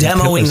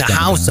demoing the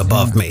house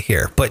above me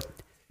here. But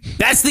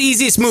that's the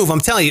easiest move. I'm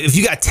telling you, if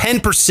you got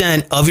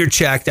 10% of your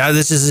check,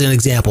 this is an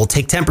example,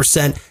 take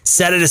 10%,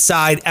 set it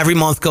aside, every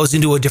month goes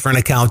into a different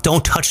account.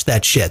 Don't touch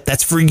that shit.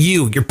 That's for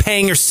you. You're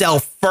paying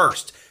yourself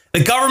first.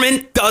 The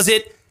government does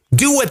it.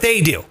 Do what they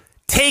do.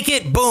 Take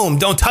it, boom,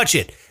 don't touch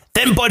it.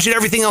 Then budget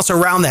everything else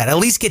around that. At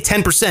least get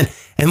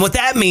 10%. And what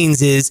that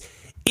means is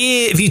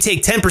if you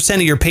take 10%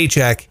 of your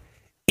paycheck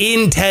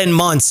in 10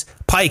 months,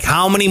 Pike,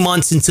 how many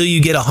months until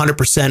you get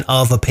 100%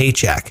 of a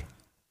paycheck?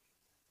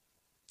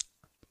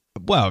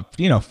 Well,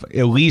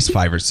 at least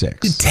 5 or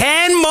 6.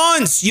 10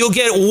 months, you'll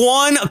get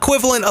one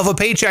equivalent of a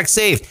paycheck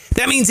saved.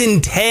 That means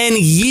in 10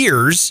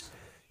 years,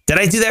 did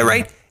I do that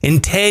right? In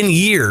 10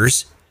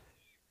 years,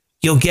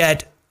 you'll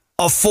get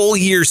a full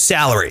year's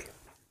salary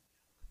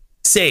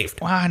saved.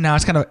 Wow, no,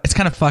 it's kind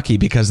of fucky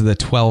because of the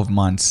 12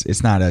 months.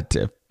 It's not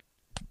a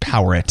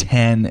power of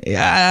 10.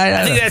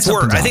 I think that's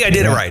work. I think I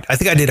did it right. I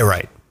think I did it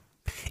right.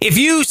 If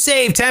you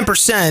save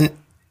 10%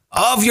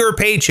 of your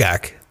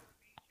paycheck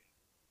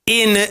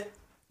in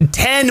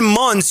 10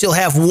 months, you'll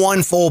have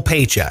one full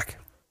paycheck.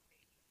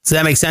 Does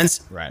that make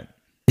sense? Right.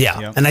 Yeah.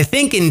 Yep. And I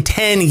think in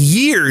 10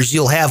 years,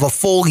 you'll have a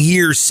full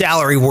year's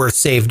salary worth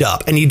saved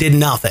up and you did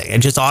nothing. It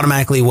just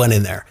automatically went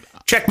in there.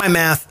 Check my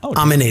math.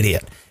 I'm an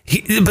idiot.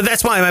 But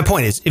that's why my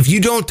point is if you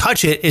don't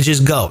touch it, it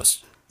just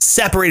goes.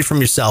 Separate it from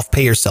yourself.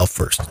 Pay yourself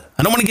first.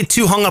 I don't want to get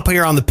too hung up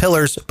here on the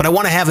pillars, but I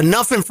want to have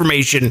enough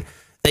information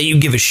that you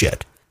give a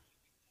shit.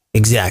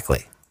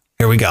 Exactly.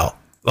 Here we go.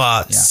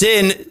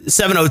 Sin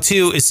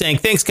 702 is saying,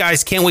 thanks,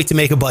 guys. Can't wait to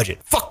make a budget.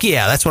 Fuck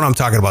yeah. That's what I'm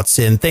talking about,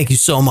 Sin. Thank you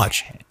so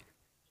much.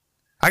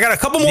 I got a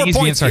couple more points.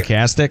 He's being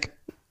sarcastic?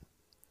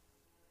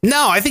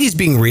 No, I think he's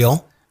being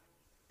real.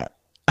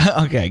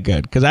 Okay,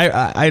 good. Because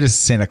I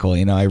just cynical,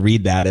 I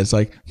read that. It's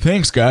like,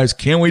 thanks, guys.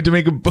 Can't wait to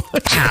make a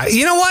budget.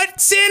 You know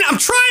what, Sin? I'm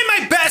trying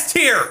my best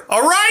here.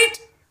 All right?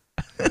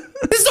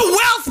 This is a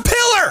wealth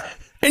pillar.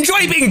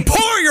 Enjoy being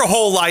poor your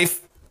whole life.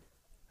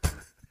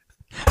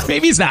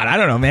 Maybe he's not. I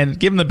don't know, man.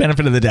 Give him the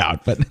benefit of the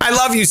doubt. But I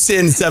love you,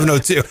 Sin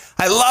 702.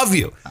 I love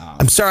you.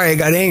 I'm sorry I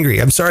got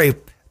angry. I'm sorry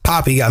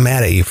Poppy got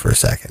mad at you for a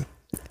second.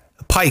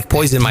 Pike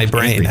poisoned my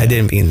brain. I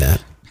didn't mean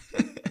that.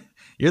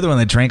 You're the one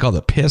that drank all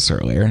the piss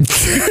earlier.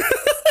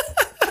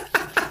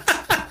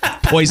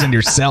 Poisoned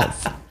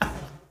yourself.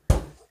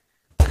 All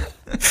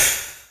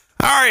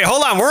right,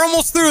 hold on. We're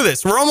almost through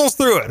this. We're almost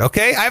through it,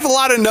 okay? I have a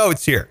lot of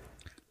notes here.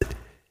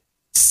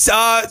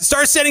 Start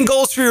setting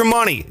goals for your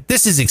money.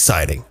 This is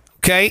exciting,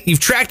 okay? You've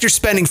tracked your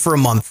spending for a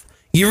month.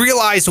 You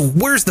realize,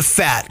 where's the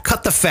fat?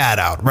 Cut the fat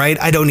out, right?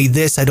 I don't need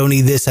this. I don't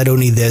need this. I don't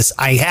need this.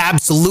 I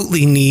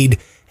absolutely need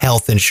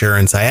health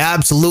insurance. I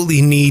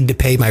absolutely need to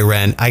pay my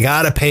rent. I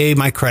got to pay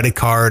my credit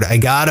card. I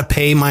got to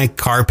pay my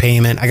car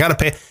payment. I got to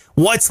pay.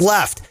 What's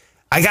left?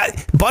 I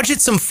got budget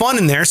some fun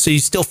in there so you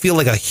still feel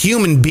like a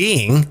human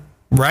being,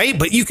 right?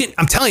 But you can,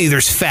 I'm telling you,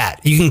 there's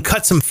fat. You can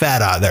cut some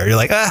fat out of there. You're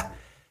like, that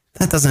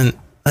doesn't,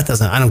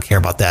 I don't care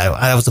about that.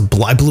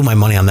 I blew my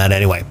money on that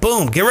anyway.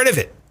 Boom, get rid of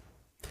it.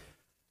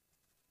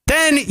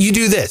 Then you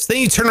do this. Then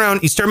you turn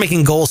around, you start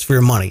making goals for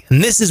your money.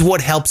 And this is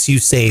what helps you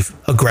save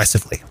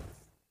aggressively.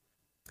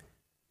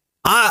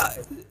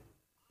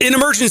 An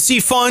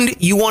emergency fund,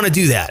 you want to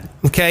do that.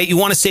 Okay. You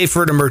want to save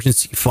for an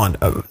emergency fund.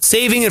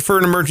 Saving it for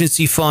an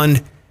emergency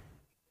fund.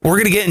 We're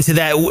going to get into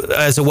that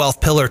as a wealth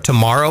pillar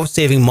tomorrow,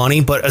 saving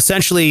money. But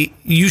essentially,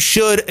 you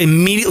should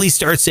immediately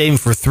start saving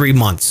for 3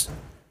 months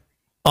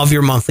of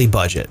your monthly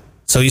budget.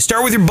 So you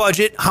start with your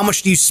budget. How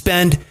much do you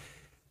spend?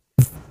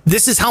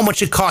 This is how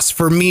much it costs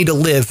for me to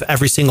live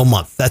every single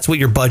month. That's what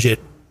your budget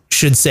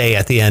should say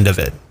at the end of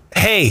it.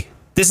 Hey,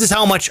 this is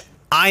how much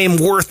I am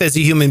worth as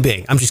a human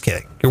being. I'm just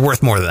kidding. You're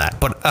worth more than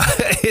that. But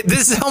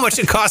this is how much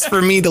it costs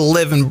for me to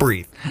live and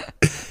breathe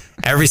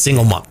every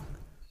single month.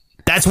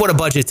 That's what a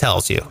budget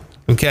tells you.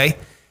 Okay.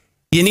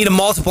 You need to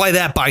multiply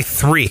that by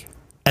 3,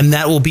 and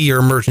that will be your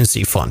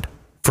emergency fund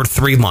for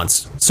 3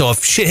 months. So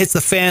if shit hits the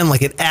fan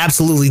like it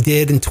absolutely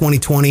did in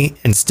 2020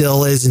 and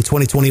still is in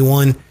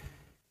 2021,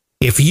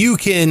 if you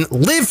can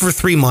live for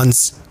 3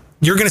 months,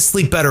 you're going to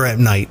sleep better at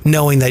night,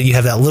 knowing that you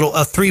have that little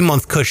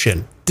 3-month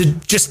cushion to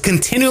just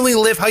continually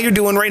live how you're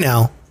doing right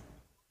now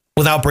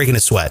without breaking a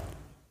sweat.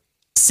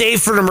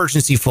 Save for an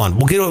emergency fund.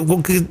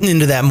 We'll get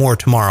into that more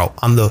tomorrow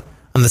on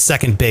the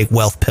second big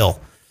wealth pill.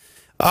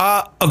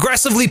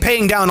 Aggressively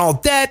paying down all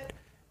debt.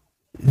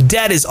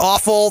 Debt is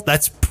awful.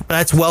 That's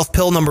wealth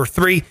pill number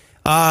 3.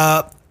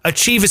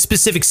 achieve a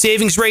specific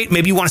savings rate.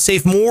 Maybe you want to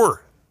save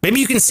more. Maybe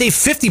you can save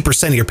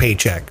 50% of your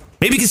paycheck.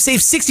 Maybe you can save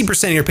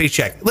 60% of your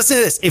paycheck. Listen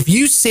to this. If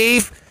you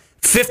save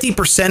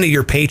 50% of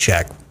your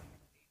paycheck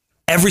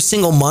every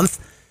single month,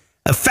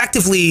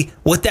 effectively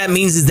what that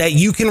means is that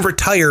you can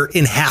retire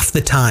in half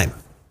the time.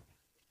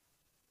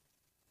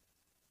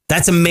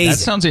 That's amazing. That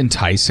sounds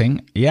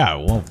enticing. Yeah,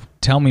 well,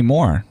 tell me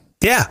more.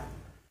 Yeah.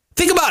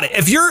 Think about it.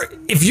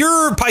 If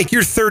you're Pike,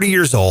 you're 30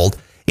 years old.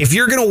 If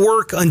you're going to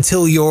work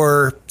until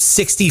you're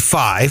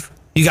 65,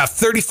 you got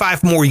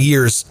 35 more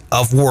years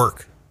of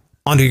work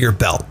under your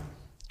belt.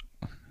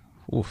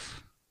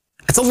 Oof.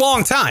 That's a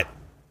long time.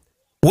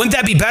 Wouldn't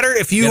that be better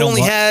if you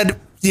only had,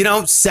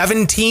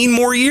 17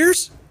 more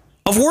years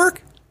of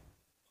work?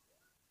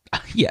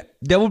 Yeah,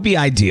 that would be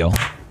ideal.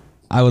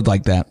 I would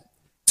like that.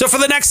 So for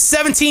the next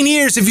 17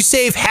 years, if you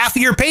save half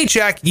of your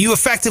paycheck, you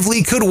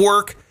effectively could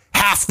work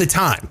half the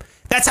time.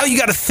 That's how you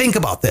got to think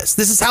about this.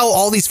 This is how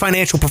all these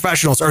financial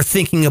professionals are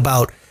thinking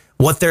about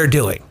what they're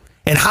doing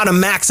and how to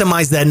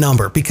maximize that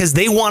number, because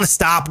they want to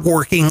stop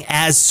working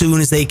as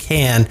soon as they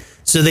can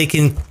so they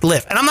can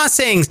live. And I'm not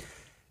saying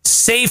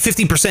save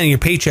 50% of your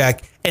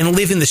paycheck and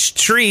live in the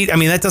street. I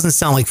mean, that doesn't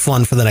sound like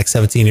fun for the next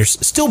 17 years.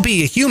 Still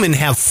be a human,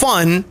 have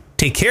fun,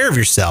 take care of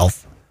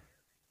yourself.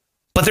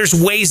 But there's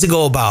ways to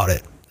go about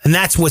it. And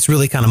that's what's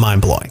really kind of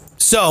mind blowing.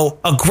 So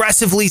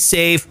aggressively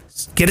save,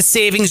 get a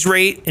savings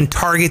rate and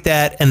target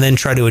that, and then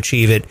try to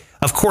achieve it.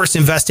 Of course,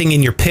 investing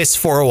in your PISS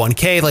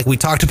 401k, like we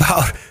talked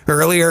about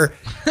earlier.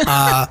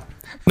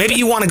 Maybe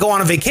you want to go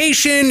on a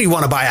vacation. You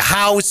want to buy a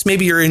house.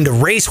 Maybe you're into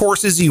race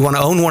horses. You want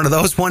to own one of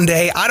those one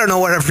day. I don't know,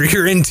 whatever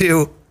you're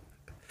into.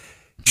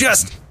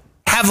 Just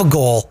have a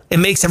goal. It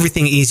makes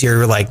everything easier.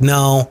 You're like,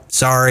 no,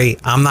 sorry,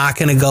 I'm not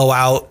going to go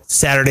out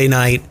Saturday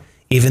night,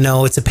 even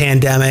though it's a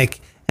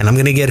pandemic and I'm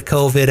going to get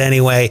COVID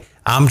anyway.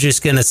 I'm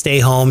just going to stay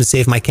home and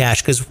save my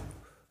cash because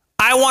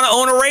I want to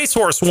own a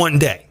racehorse one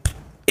day.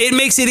 It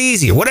makes it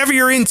easier. Whatever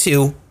you're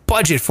into,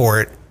 budget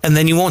for it, and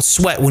then you won't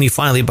sweat when you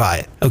finally buy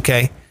it.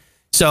 Okay,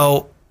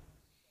 so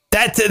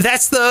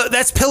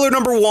that's pillar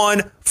number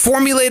one.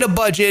 Formulate a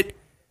budget,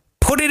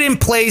 put it in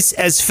place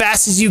as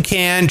fast as you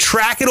can.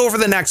 Track it over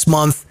the next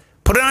month.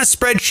 Put it on a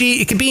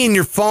spreadsheet. It can be in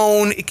your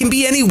phone. It can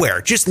be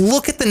anywhere. Just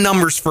look at the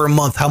numbers for a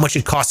month, how much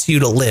it costs you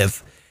to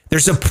live.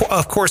 There's,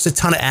 of course, a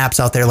ton of apps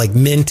out there like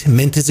Mint.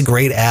 Mint is a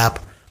great app.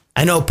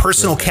 I know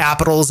Personal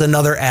Capital is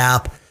another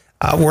app.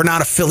 We're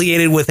not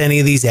affiliated with any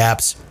of these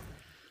apps.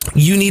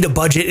 You Need a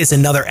Budget is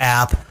another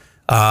app.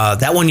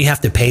 That one you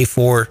have to pay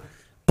for,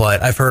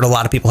 but I've heard a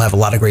lot of people have a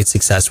lot of great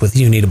success with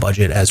You Need a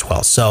Budget as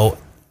well. So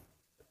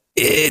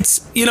it's,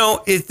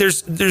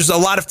 there's a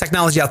lot of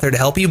technology out there to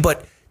help you,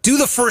 but do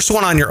the first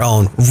one on your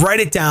own. Write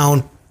it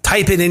down,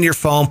 type it in your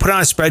phone, put it on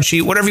a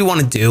spreadsheet, whatever you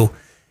want to do.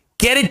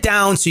 Get it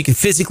down so you can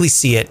physically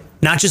see it,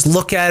 not just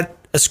look at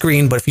a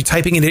screen, but if you're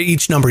typing into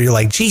each number, you're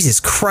like,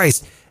 Jesus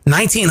Christ,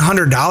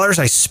 $1,900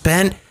 I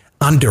spent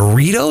on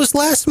Doritos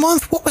last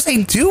month? What was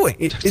I doing?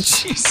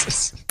 It's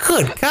Jesus.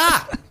 Good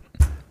God.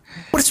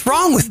 What is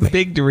wrong with me?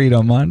 Big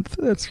Dorito month.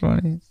 That's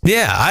funny.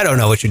 Yeah, I don't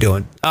know what you're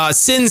doing.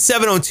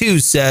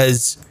 Sin702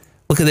 says,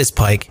 look at this,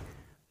 Pike.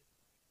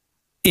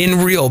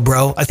 In real,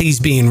 bro. I think he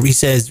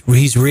says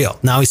he's real.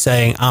 Now he's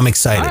saying, I'm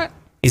excited. Right.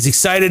 He's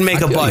excited to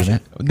make a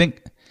budget.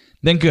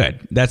 Then good.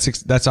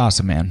 That's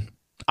awesome, man.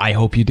 I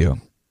hope you do.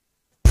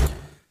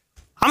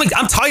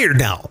 I'm tired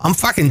now. I'm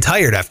fucking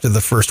tired after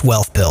the first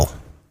wealth pill.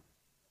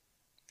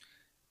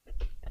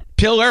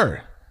 Pill.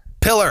 I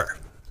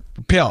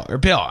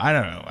I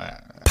don't know.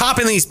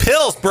 Popping these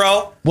pills,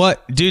 bro.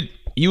 What, dude?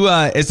 You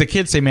as the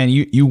kids say, man,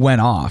 you went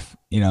off.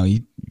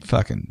 You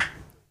fucking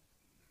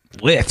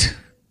lit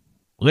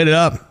it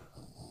up.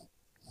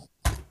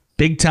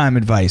 Big time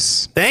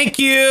advice. Thank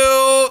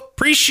you.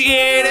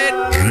 Appreciate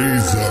it.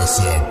 Jesus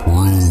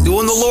approved.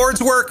 Doing the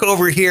Lord's work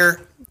over here.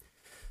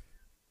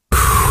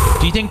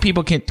 Do you think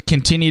people can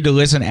continue to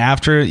listen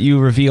after you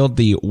revealed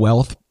the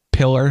wealth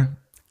pillar?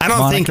 I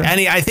don't think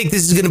any. I think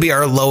this is going to be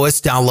our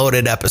lowest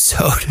downloaded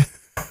episode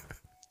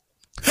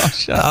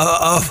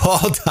of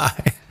all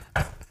time.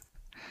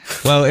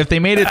 Well, if they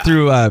made it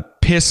through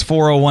PISS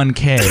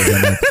 401k,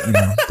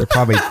 then they're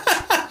probably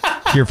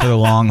here for the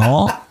long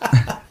haul.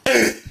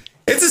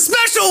 It's a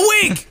special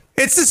week.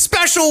 It's a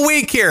special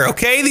week here.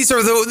 Okay, these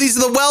are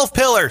the wealth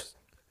pillars.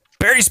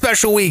 Very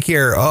special week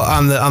here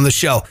on the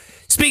show.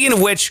 Speaking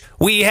of which,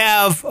 we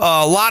have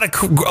a lot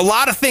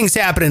of things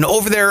happening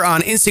over there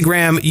on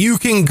Instagram. You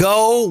can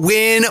go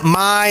win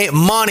my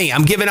money.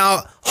 I'm giving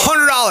out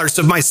 $100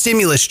 of my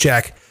stimulus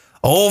check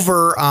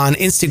over on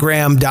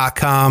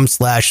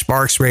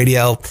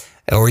Instagram.com/SparksRadio,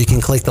 or you can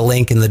click the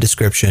link in the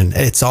description.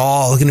 It's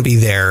all going to be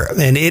there,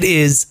 and it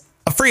is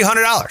a free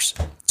 $100.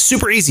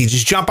 Super easy.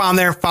 Just jump on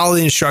there, follow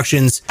the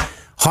instructions.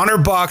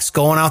 $100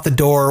 going out the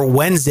door.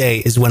 Wednesday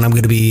is when I'm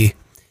going to be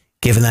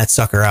giving that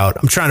sucker out.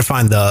 I'm trying to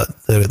find the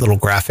little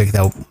graphic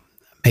that I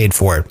made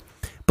for it,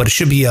 but it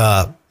should be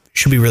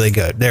really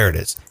good. There it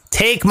is.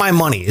 Take my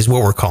money is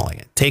what we're calling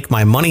it. Take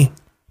my money.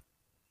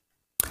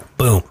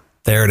 Boom.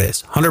 There it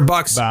is.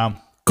 $100 Boom.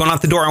 going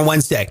out the door on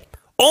Wednesday.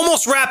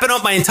 almost wrapping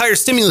up my entire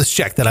stimulus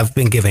check that I've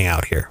been giving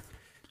out here.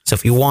 So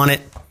if you want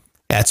it,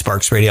 at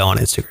Sparks Radio on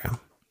Instagram.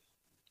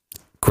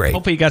 Great.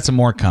 Hopefully you got some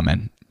more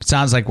coming.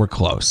 Sounds like we're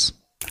close.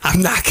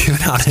 I'm not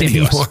giving out any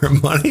more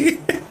money.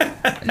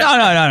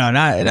 No.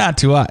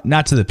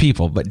 Not to the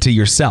people, but to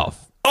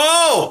yourself.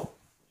 Oh,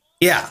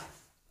 yeah.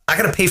 I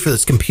got to pay for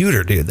this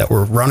computer, dude, that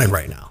we're running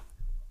right now.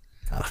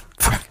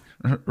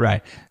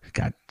 Right.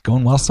 God,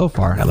 going well so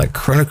far. I got like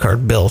credit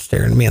card bill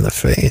staring me in the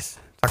face.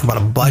 Talk about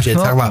a budget.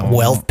 Talk about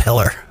wealth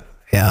pillar.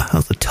 Yeah, that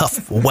was a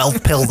tough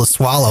wealth pill to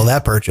swallow,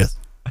 that purchase.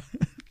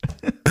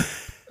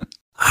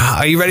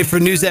 Are you ready for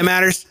news that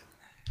matters?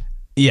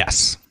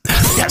 Yes.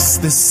 Yes,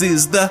 this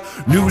is the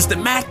news that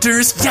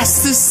matters.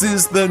 Yes, this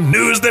is the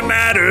news that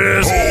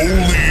matters.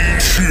 Holy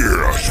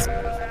shit.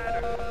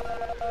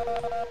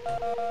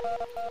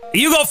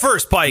 You go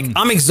first, Pike.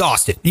 I'm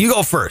exhausted. You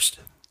go first.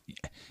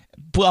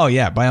 Well,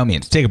 yeah, by all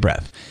means, take a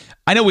breath.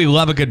 I know we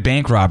love a good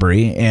bank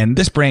robbery, and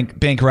this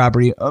bank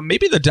robbery,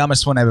 maybe the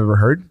dumbest one I've ever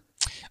heard.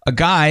 A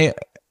guy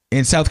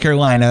in South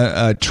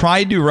Carolina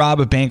tried to rob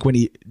a bank when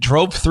he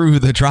drove through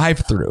the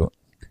drive-thru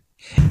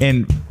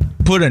and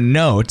put a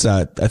note,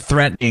 a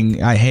threatening,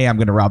 hey, I'm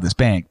going to rob this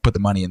bank, put the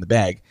money in the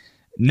bag,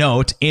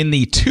 note in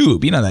the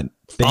tube. You know that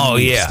thing? Oh,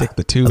 yeah. Stick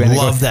the tube in. I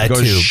love that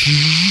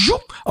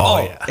tube. Oh,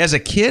 yeah. As a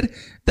kid,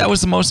 that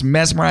was the most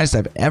mesmerized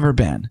I've ever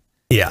been.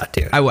 Yeah,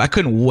 dude. I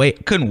couldn't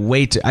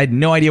wait. I had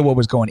no idea what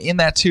was going in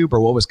that tube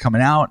or what was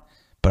coming out,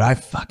 but I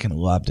fucking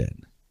loved it.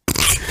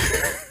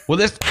 Well,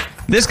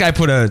 this guy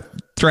put a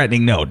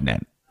threatening note in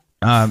it.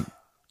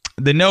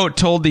 The note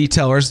told the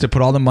tellers to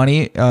put all the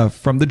money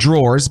from the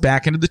drawers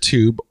back into the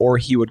tube, or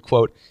he would,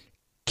 quote,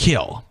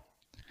 kill.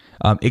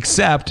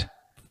 Except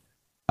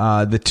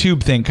the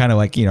tube thing kind of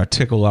like,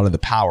 took a lot of the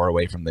power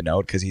away from the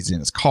note because he's in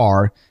his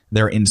car.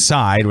 They're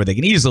inside where they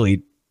can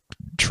easily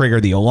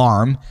trigger the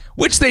alarm,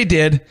 which they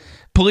did.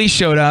 Police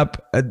showed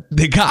up.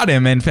 They got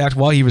him. In fact,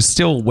 while he was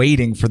still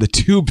waiting for the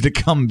tube to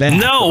come back.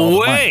 No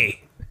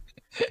way.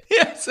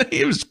 Yes,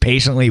 he was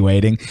patiently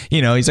waiting.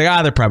 He's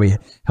like, they're probably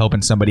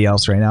helping somebody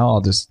else right now.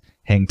 I'll just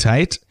hang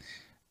tight.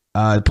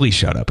 The police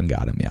showed up and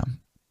got him. Yeah.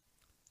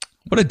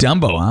 What a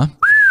Dumbo, huh?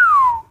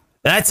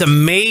 That's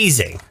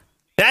amazing.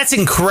 That's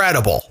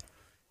incredible.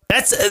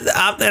 And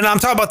I'm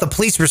talking about the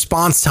police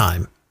response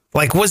time.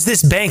 Like, was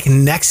this bank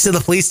next to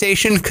the police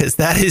station? Because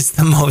that is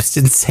the most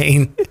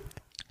insane.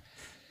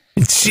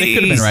 It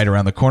could have been right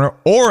around the corner.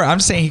 Or I'm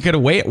saying he could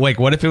have waited. Like,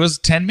 what if it was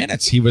 10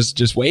 minutes? He was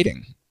just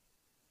waiting.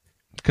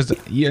 Because,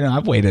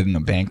 I've waited in a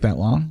bank that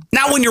long.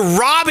 Not when you're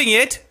robbing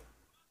it.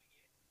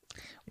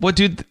 Well,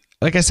 dude,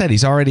 like I said,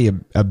 he's already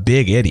a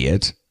big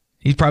idiot.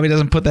 He probably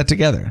doesn't put that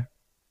together.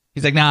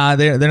 He's like, nah,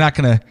 they're not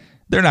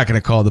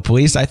gonna call the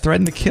police. I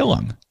threatened to kill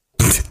him.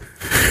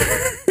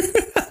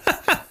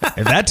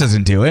 If that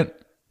doesn't do it,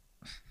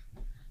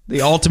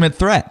 the ultimate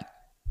threat.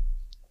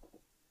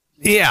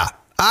 Yeah,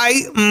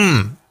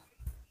 I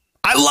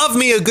love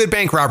me a good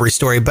bank robbery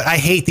story, but I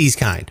hate these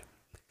kind.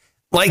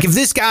 Like, if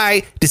this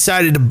guy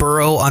decided to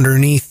burrow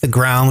underneath the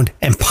ground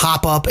and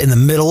pop up in the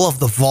middle of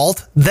the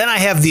vault, then I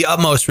have the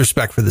utmost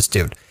respect for this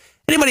dude.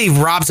 Anybody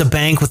who robs a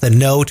bank with a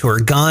note or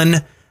a gun,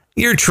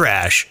 you're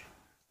trash.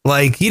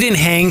 Like, you didn't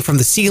hang from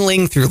the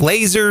ceiling through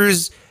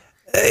lasers.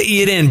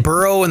 You didn't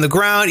burrow in the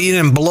ground. You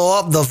didn't blow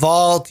up the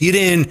vault. You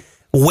didn't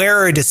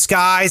wear a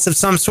disguise of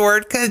some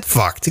sort.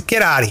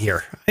 Get out of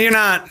here. You're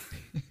not,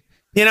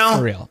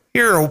 For real.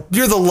 You're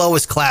the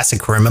lowest class of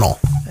criminal,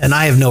 and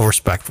I have no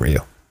respect for you.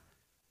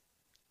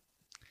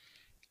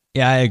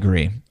 Yeah, I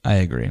agree.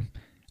 I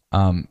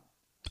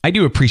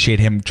do appreciate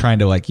him trying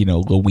to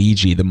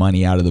Luigi the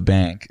money out of the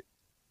bank.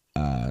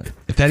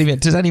 Does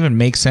that even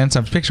make sense?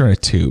 I'm picturing a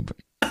tube.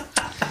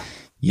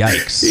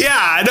 Yikes. Yeah,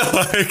 I know.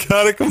 I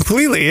got it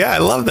completely. Yeah, I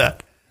love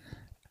that.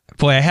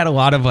 Boy, I had a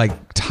lot of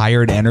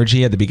tired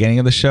energy at the beginning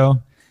of the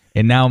show,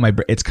 and now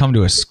it's come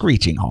to a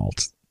screeching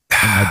halt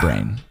in my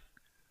brain.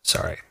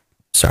 Sorry,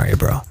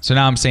 bro. So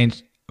now I'm saying,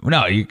 no,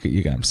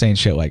 I'm saying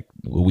shit like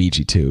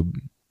Luigi tube.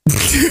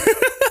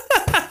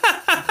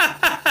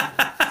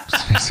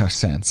 Makes no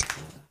sense.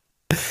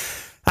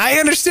 I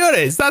understood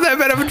it. It's not that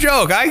bad of a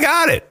joke. I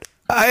got it.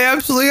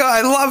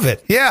 I love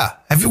it. Yeah.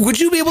 Would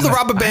you be able to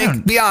rob a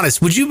bank? Be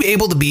honest. Would you be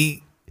able to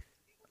be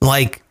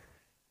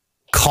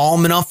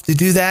calm enough to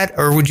do that?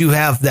 Or would you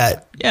have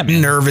that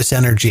nervous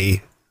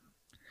energy?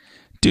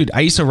 Dude,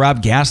 I used to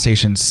rob gas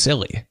stations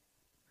silly.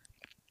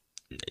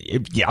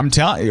 Yeah, I'm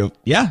telling you.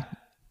 Yeah.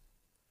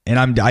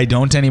 And I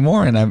don't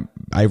anymore. And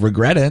I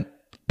regret it.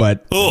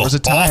 But there was a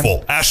time.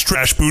 Awful. Ash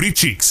trash booty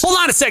cheeks. Hold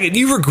on a second.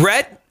 You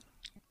regret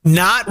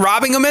not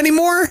robbing them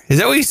anymore? Is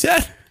that what you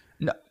said?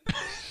 No.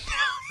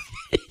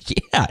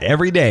 Yeah,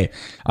 every day.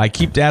 I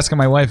keep asking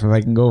my wife if I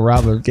can go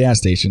rob a gas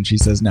station. She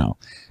says no.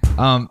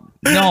 No,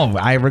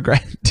 I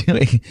regret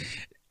doing.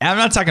 I'm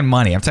not talking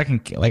money. I'm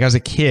talking like I was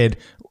a kid.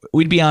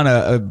 We'd be on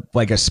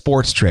a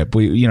sports trip.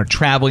 We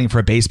traveling for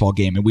a baseball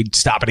game, and we'd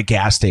stop at a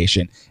gas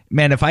station.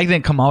 Man, if I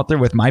didn't come out there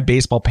with my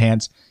baseball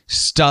pants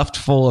stuffed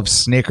full of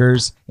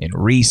Snickers and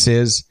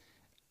Reese's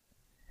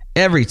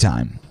every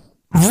time.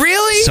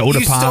 Really? Soda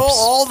you pops. stole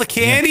all the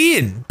candy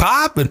and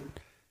pop and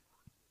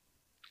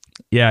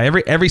Yeah,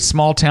 every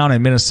small town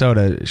in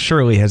Minnesota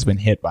surely has been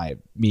hit by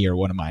me or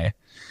one of my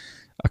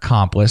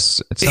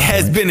accomplices. It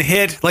has been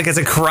hit like it's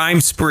a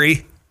crime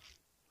spree.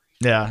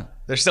 Yeah,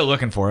 they're still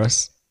looking for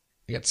us.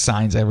 You got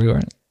signs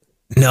everywhere.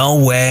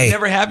 No way. You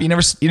never have? You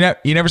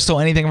never stole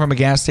anything from a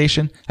gas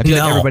station? I feel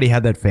like everybody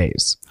had that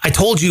phase. I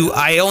told you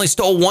I only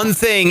stole one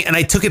thing and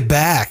I took it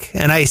back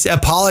and I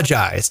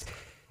apologized.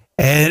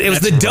 And it was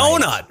the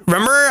donut.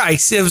 Remember?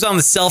 It was on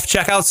the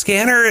self-checkout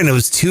scanner and it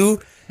was 2.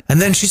 And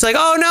then she's like,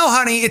 "Oh no,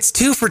 honey, it's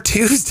 2 for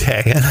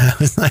Tuesday." And I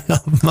was like, "Oh,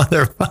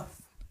 motherfucker."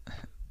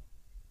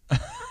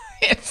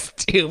 It's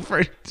 2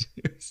 for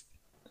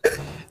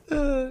Tuesday.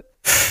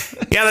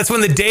 Yeah, that's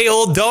when the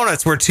day-old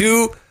donuts were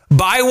 2,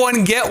 buy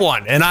 1, get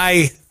 1. And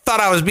I thought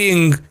I was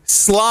being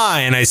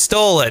sly and I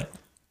stole it.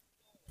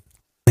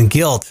 And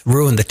guilt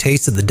ruined the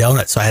taste of the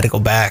donut, so I had to go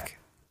back.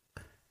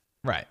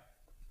 Right.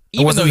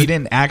 Even though you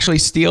didn't actually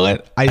steal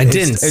it, I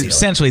didn't steal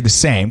essentially the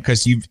same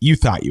because you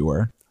thought you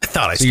were. I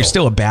thought I stole. So you're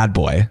still a bad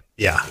boy.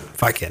 Yeah,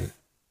 fucking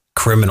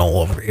criminal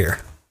over here.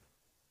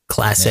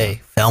 Class A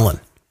felon.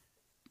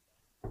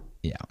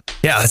 Yeah.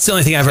 Yeah, that's the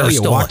only thing I've ever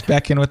stolen. Walked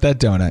back in with that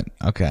donut.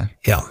 Okay.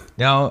 Yeah.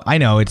 No, I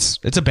know it's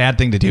a bad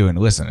thing to do. And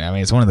listen, I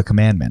mean, it's one of the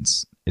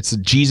commandments. It's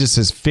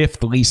Jesus's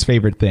 5th least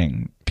favorite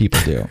thing people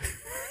do.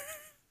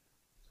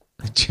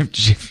 It's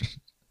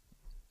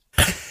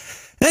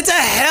a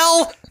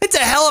hell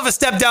of a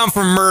step down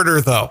from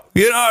murder, though.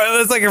 You know,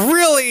 it's like a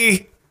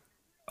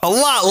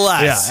lot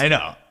less. Yeah, I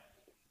know.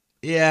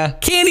 Yeah.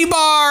 Candy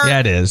bar. Yeah,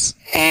 it is.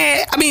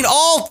 I mean,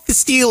 all the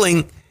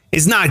stealing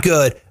is not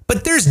good,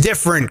 but there's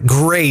different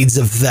grades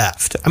of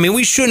theft. I mean,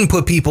 we shouldn't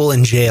put people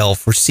in jail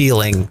for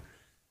stealing,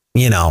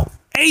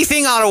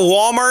 anything out of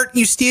Walmart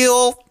you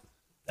steal.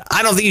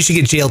 I don't think you should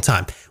get jail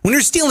time. When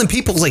you're stealing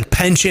people's like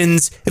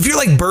pensions, if you're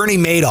like Bernie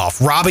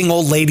Madoff, robbing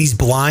old ladies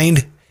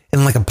blind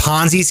in like a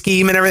Ponzi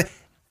scheme and everything,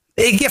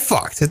 they get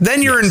fucked.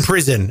 Then you're in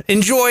prison.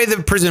 Enjoy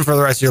the prison for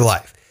the rest of your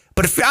life.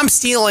 But if I'm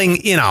stealing,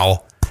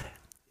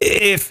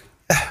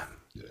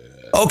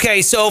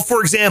 okay, so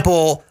for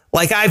example,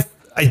 like I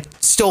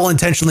stole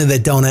intentionally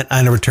that donut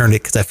and I returned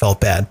it because I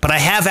felt bad. But I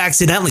have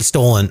accidentally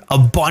stolen a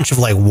bunch of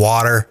like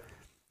water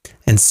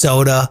and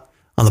soda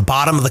on the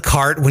bottom of the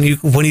cart when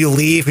you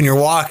leave and you're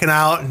walking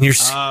out and you're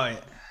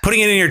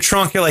putting it in your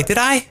trunk. You're like, did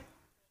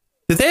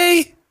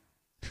they?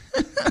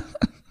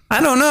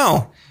 I don't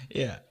know.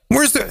 Yeah. Do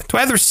I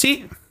have the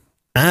receipt?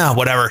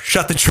 Whatever.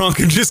 Shut the trunk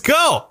and just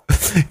go.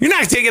 You're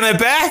not taking that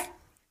back.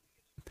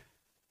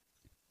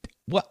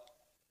 Well,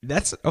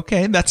 that's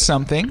okay. That's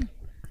something.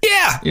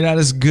 Yeah. You're not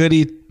as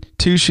goody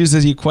two shoes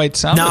as you quite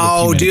sounded.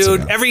 No,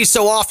 dude. Ago. Every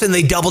so often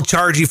they double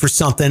charge you for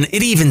something.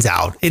 It evens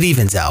out.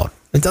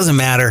 It doesn't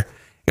matter.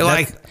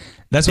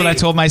 That's what I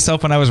told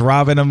myself when I was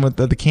robbing them with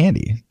the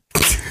candy.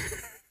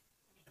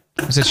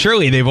 I said,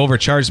 surely they've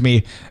overcharged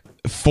me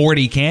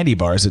 40 candy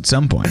bars at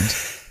some point.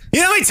 You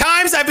know how many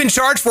times I've been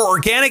charged for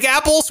organic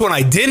apples when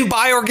I didn't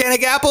buy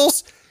organic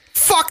apples?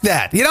 Fuck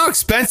that. You know how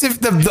expensive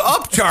the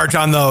upcharge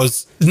on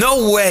those?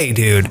 No way,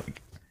 dude.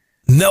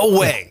 No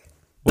way.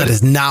 That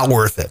is not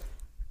worth it.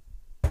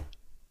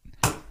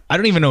 I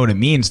don't even know what it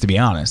means, to be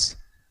honest.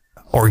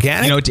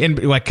 Organic?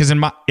 Because in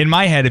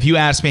my head, if you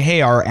ask me,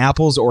 hey, are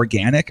apples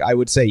organic? I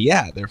would say,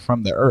 yeah, they're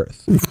from the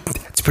earth.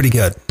 That's pretty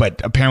good.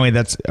 But apparently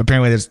there's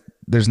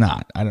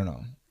not. I don't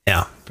know.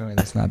 Yeah. Apparently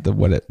that's not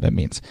what that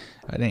means.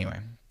 But anyway.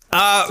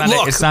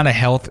 It's not a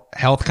health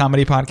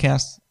comedy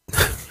podcast.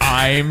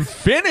 I'm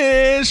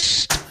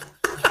finished.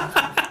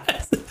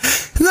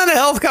 It's not a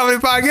health comedy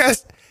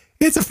podcast.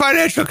 It's a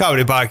financial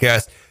comedy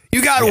podcast.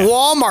 You got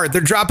Walmart.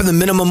 They're dropping the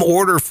minimum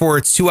order for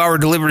its 2-hour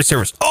delivery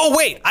service. Oh,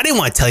 wait. I didn't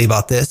want to tell you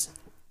about this.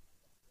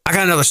 I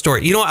got another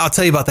story. You know what? I'll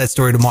tell you about that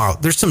story tomorrow.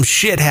 There's some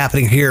shit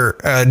happening here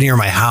near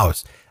my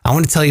house. I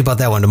want to tell you about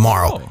that one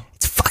tomorrow. Oh.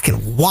 It's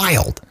fucking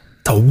wild.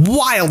 It's a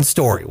wild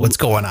story. What's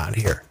going on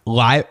here?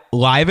 Live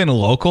and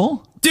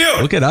local?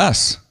 Dude. Look at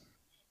us.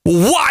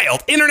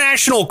 Wild.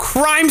 International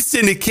crime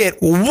syndicate.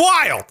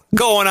 Wild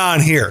going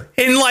on here.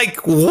 And like,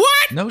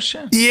 what? No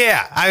shit.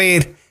 Yeah. I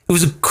mean, it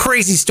was a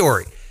crazy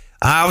story.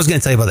 I was going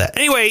to tell you about that.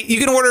 Anyway, you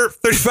can order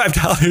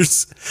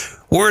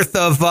 $35 worth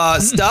of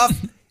stuff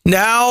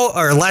now,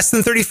 or less than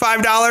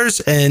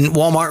 $35, and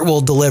Walmart will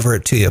deliver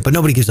it to you. But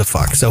nobody gives a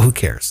fuck, so who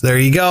cares? There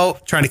you go.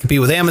 Trying to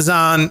compete with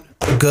Amazon.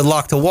 Good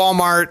luck to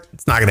Walmart.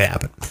 It's not going to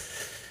happen.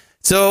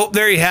 So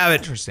there you have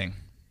it. Interesting.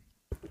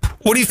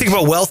 What do you think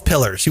about wealth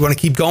pillars? You want to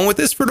keep going with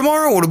this for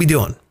tomorrow? What are we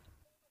doing?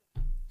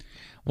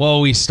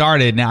 Well, we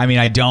started. Now, I mean,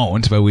 I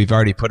don't, but we've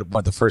already put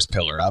the first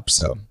pillar up,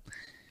 so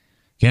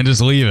can't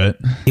just leave it.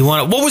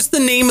 What was the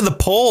name of the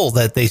pole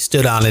that they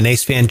stood on in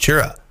Ace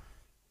Ventura?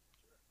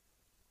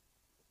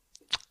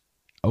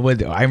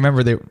 I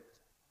remember they...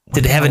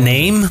 Did it have a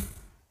name?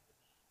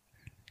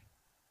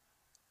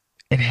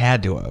 It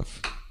had to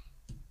have.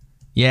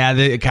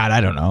 Yeah, God,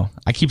 I don't know.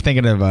 I keep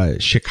thinking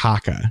of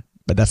Chicago,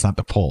 but that's not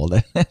the pole.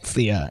 That's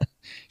the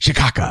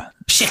Chicago.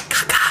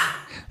 Chicago.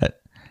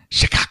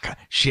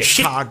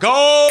 Chicago.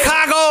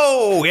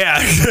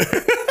 Yeah.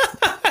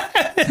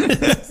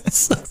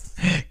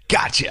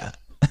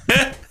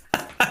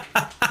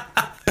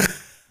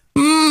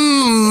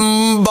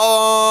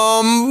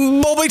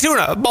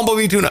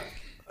 Bumblebee tuna.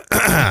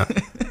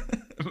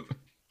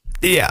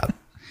 Yeah.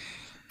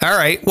 All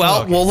right.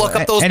 Well, we'll look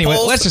up those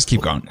polls. Let's just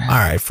keep going. All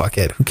right. Fuck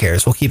it. Who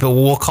cares? We'll keep it.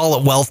 We'll call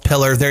it Wealth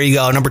Pillar. There you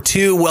go. Number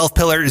 2, Wealth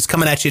Pillar is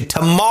coming at you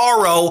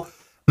tomorrow.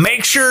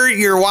 Make sure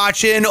you're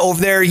watching over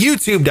there,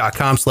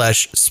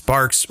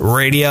 youtube.com/Sparks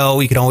Radio.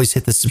 You can always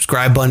hit the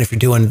subscribe button if you're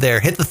doing it there.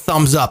 Hit the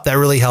thumbs up. That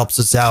really helps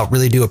us out.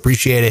 Really do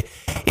appreciate it.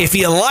 If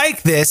you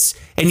like this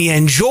and you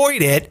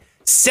enjoyed it,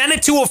 send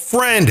it to a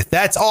friend.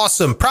 That's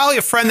awesome. Probably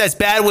a friend that's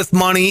bad with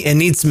money and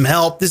needs some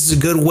help. This is a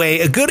good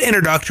way, a good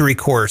introductory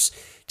course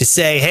to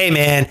say, hey,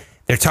 man,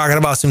 they're talking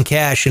about some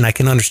cash and I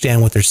can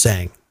understand what they're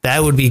saying.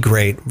 That would be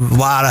great. A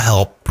lot of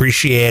help.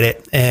 Appreciate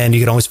it. And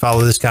you can always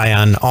follow this guy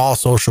on all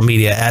social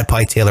media at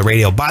Pike Taylor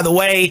Radio. By the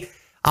way,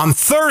 on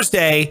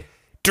Thursday,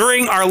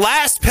 during our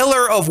last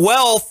pillar of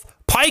wealth,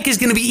 Pike is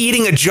going to be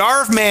eating a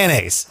jar of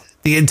mayonnaise.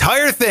 The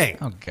entire thing.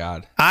 Oh,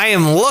 God. I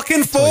am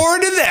looking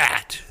forward to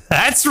that.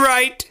 That's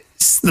right.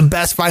 It's the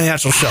best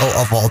financial show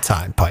of all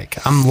time,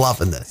 Pike. I'm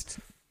loving this.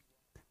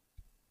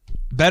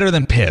 Better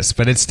than piss,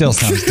 but it still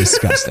sounds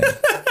disgusting.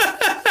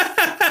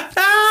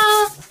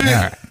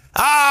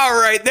 All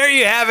right, there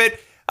you have it.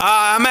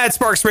 I'm at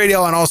Sparks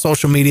Radio on all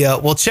social media.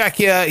 We'll check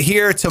you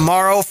here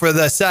tomorrow for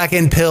the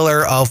second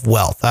pillar of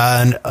wealth.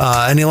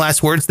 Any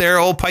last words there,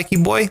 old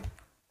Pikey boy?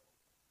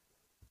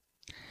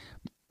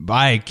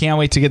 I can't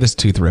wait to get this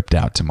tooth ripped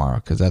out tomorrow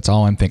because that's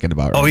all I'm thinking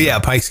about. Oh, yeah,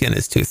 Pike's getting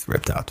his tooth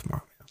ripped out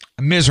tomorrow.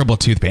 A miserable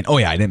tooth pain. Oh,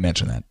 yeah, I didn't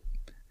mention that.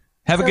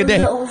 Have a good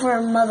day.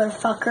 Over,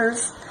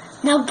 motherfuckers.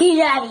 Now get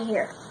out of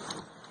here.